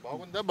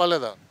 బాగుందా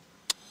బాగాలేదా?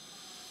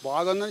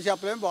 బాగుందని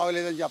చెప్పలేము,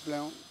 బాగోలేదని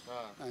చెప్పలేము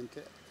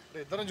అంతే.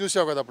 ఇద్దరం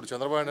చూసావు కదా, అప్పుడు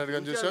చంద్రబాబు నాయుడు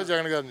గారిని చూసావు,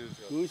 జగన్ గారిని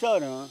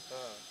చూసాను.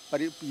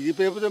 మరి ఇది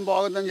ప్రభుత్వం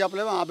బాగుందని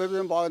చెప్పలేము, ఆ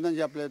ప్రభుత్వం బాగుందని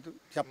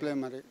చెప్పలేము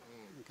మరి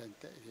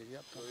ఇంకంతే. ఏం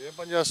చెప్తాం? ఏం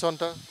పని చేస్తా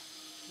ఉంటా?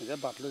 అదే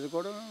బట్టలు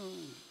కూడా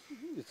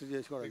ఇస్త్రీ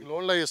చేసుకోవడం.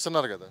 లోన్లు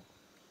ఇస్తున్నారు కదా?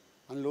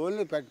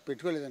 లోన్లు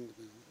పెట్టుకోలేదండి.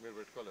 మీరు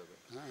పెట్టుకోలేదు?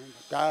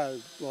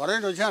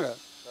 ఎవరైనా వచ్చారు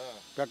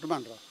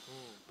పెట్టమనరా,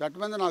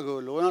 పెట్టమంది నాకు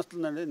లోన్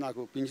వస్తుందండి,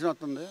 నాకు పింఛన్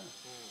వస్తుంది,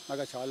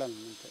 నాకు చాలా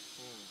అంతే.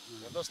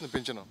 ఎంత వస్తుంది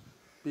పింఛను?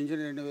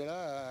 పింఛన్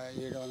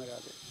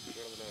 2750.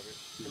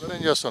 పిల్లలు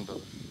ఏం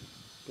చేస్తుంటారు?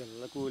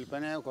 పిల్లల కూలి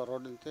పని,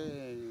 కుర్రోడు వెళ్తే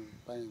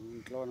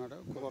ఇంట్లో ఉన్నాడు.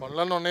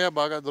 పనులన్నీ ఉన్నాయా,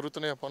 బాగా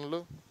దొరుకుతున్నాయా పనులు?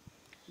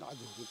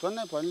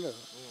 దొరుకుతున్నాయి పనులు.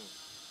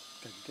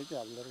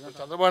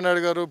 చంద్రబాబు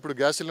నాయుడు గారు ఇప్పుడు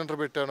గ్యాస్ సిలిండర్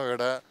పెట్టాను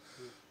ఇక్కడ,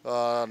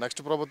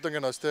 నెక్స్ట్ ప్రభుత్వం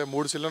కానీ వస్తే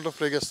 3 సిలిండర్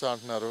ఫ్రీగా ఇస్తా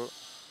అంటున్నారు.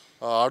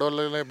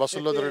 ఆడవాళ్ళని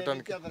బస్సుల్లో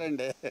తిరగటానికి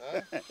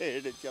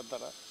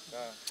ఇచ్చేస్తారా?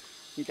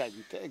 ఇంకా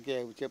అంతే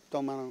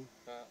చెప్తాం మనం.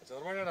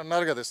 చంద్రబాబు నాయుడు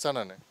అన్నారు కదా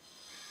ఇస్తానని.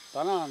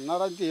 తను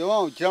అన్నారంటే ఏమో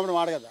వచ్చినప్పుడు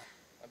మాట కదా.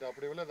 అంటే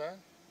అప్పుడు ఇవ్వలేదా?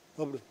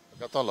 అప్పుడు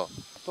గతంలో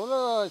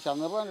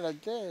చంద్రబాబు నాయుడు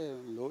అయితే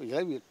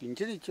ఇలా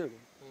పింఛన్ ఇచ్చాడు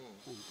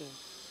అంతే.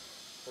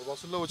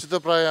 బస్సుల్లో ఉచిత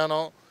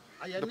ప్రయాణం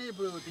అవన్నీ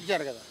ఇప్పుడు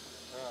తీశాడు కదా.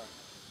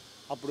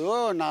 అప్పుడు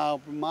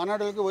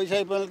మానాడులకి వయసు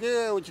అయిపోయినకి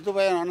ఉచిత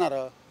ప్రయాణం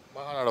అన్నారు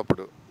మహానాడు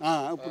అప్పుడు.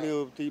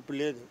 ఇప్పుడు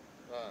లేదు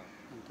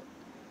అంతే.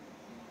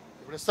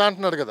 ఇప్పుడు ఇస్తా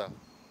అంటున్నాడు కదా.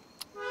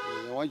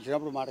 ఏమో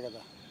ఇచ్చినప్పుడు మాట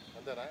కదా.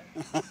 అంతేనా?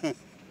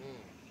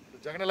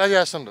 జగన్ ఎలా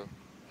చేస్తుండు?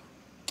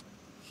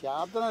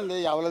 చేస్తానండి,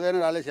 ఎవరిదైనా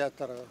వాళ్ళే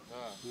చేస్తారు,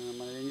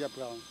 మనం ఏం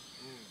చెప్పలేము.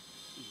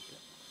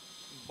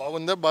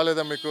 బాగుందా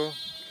బాగాలేదా మీకు?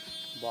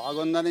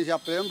 బాగుందని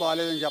చెప్పలేము,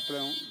 బాగాలేదని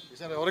చెప్పలేము.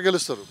 ఈసారి ఎవరు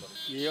గెలుస్తారు?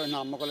 ఏమో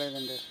నమ్మకం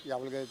లేదండి,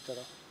 ఎవరు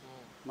గెలుస్తారో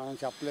మనం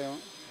చెప్పలేము.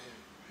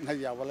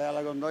 అది ఎవరు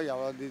ఎలాగుందో,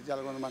 ఎవరు తీసి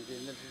ఎలాగుందో మనకి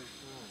ఏం తెలుసు,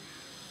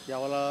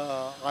 ఎవరి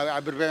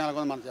అభిప్రాయం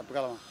ఎలాగుందో మనం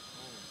చెప్పగలమా?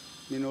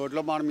 మీ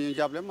నోట్లో మనం మేము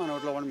చెప్పలేము, మా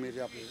నోట్లో మనం మీరు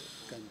చెప్పలేదు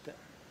అంతే.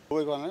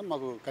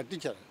 మాకు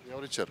కట్టించారు.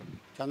 ఎవరు ఇచ్చారు?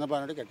 చంద్రబాబు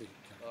నాయుడు కట్టించారు.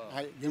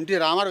 ఎంటీ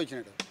రామారావు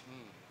ఇచ్చినాడు.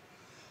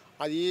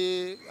 అది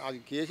అది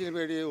కేసులు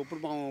పెట్టి ఇప్పుడు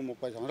మేము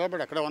 30 సంవత్సరాలు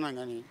పెట్టి ఎక్కడ ఉన్నాం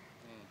కానీ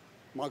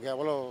మాకు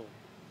ఎవరో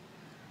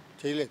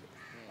చేయలేదు.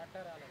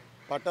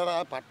 పట్ట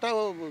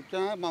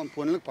వచ్చినా మా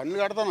పన్నులు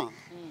కడతాను,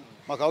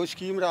 మాకు అవి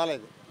స్కీమ్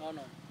రాలేదు.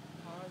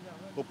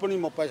 ఇప్పుడు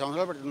నేను 30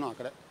 సంవత్సరాలు పెడుతున్నాం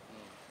అక్కడే,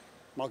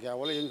 మాకు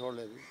ఎవరో ఏం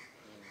చూడలేదు.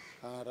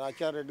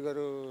 రాజశేఖర రెడ్డి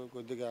గారు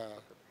కొద్దిగా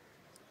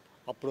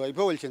అప్పుడు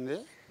అయిపోవలసింది,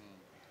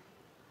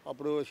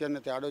 అప్పుడు చిన్న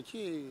తేడా వచ్చి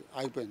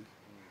ఆగిపోయింది.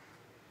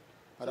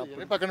 మరి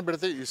అప్పుడు పక్కన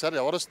పెడితే ఈసారి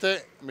ఎవరు వస్తే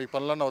మీ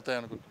పనులన్నీ అవుతాయి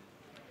అనుకుంటున్నాను.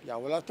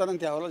 ఎవరు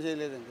వస్తారంటే ఎవరో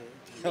చేయలేదండి.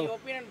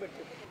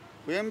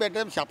 ఏం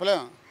పెట్టాం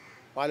చెప్పలేం.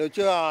 వాళ్ళు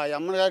వచ్చి ఆ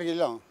అమ్మ గారికి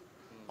వెళ్ళాం,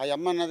 ఆ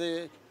అమ్మ అన్నది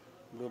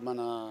ఇప్పుడు మన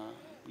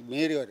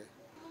మేరీ గారు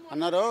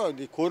అన్నారు,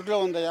 ఇది కోర్టులో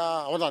ఉందయా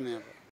అవదా అన్నారు.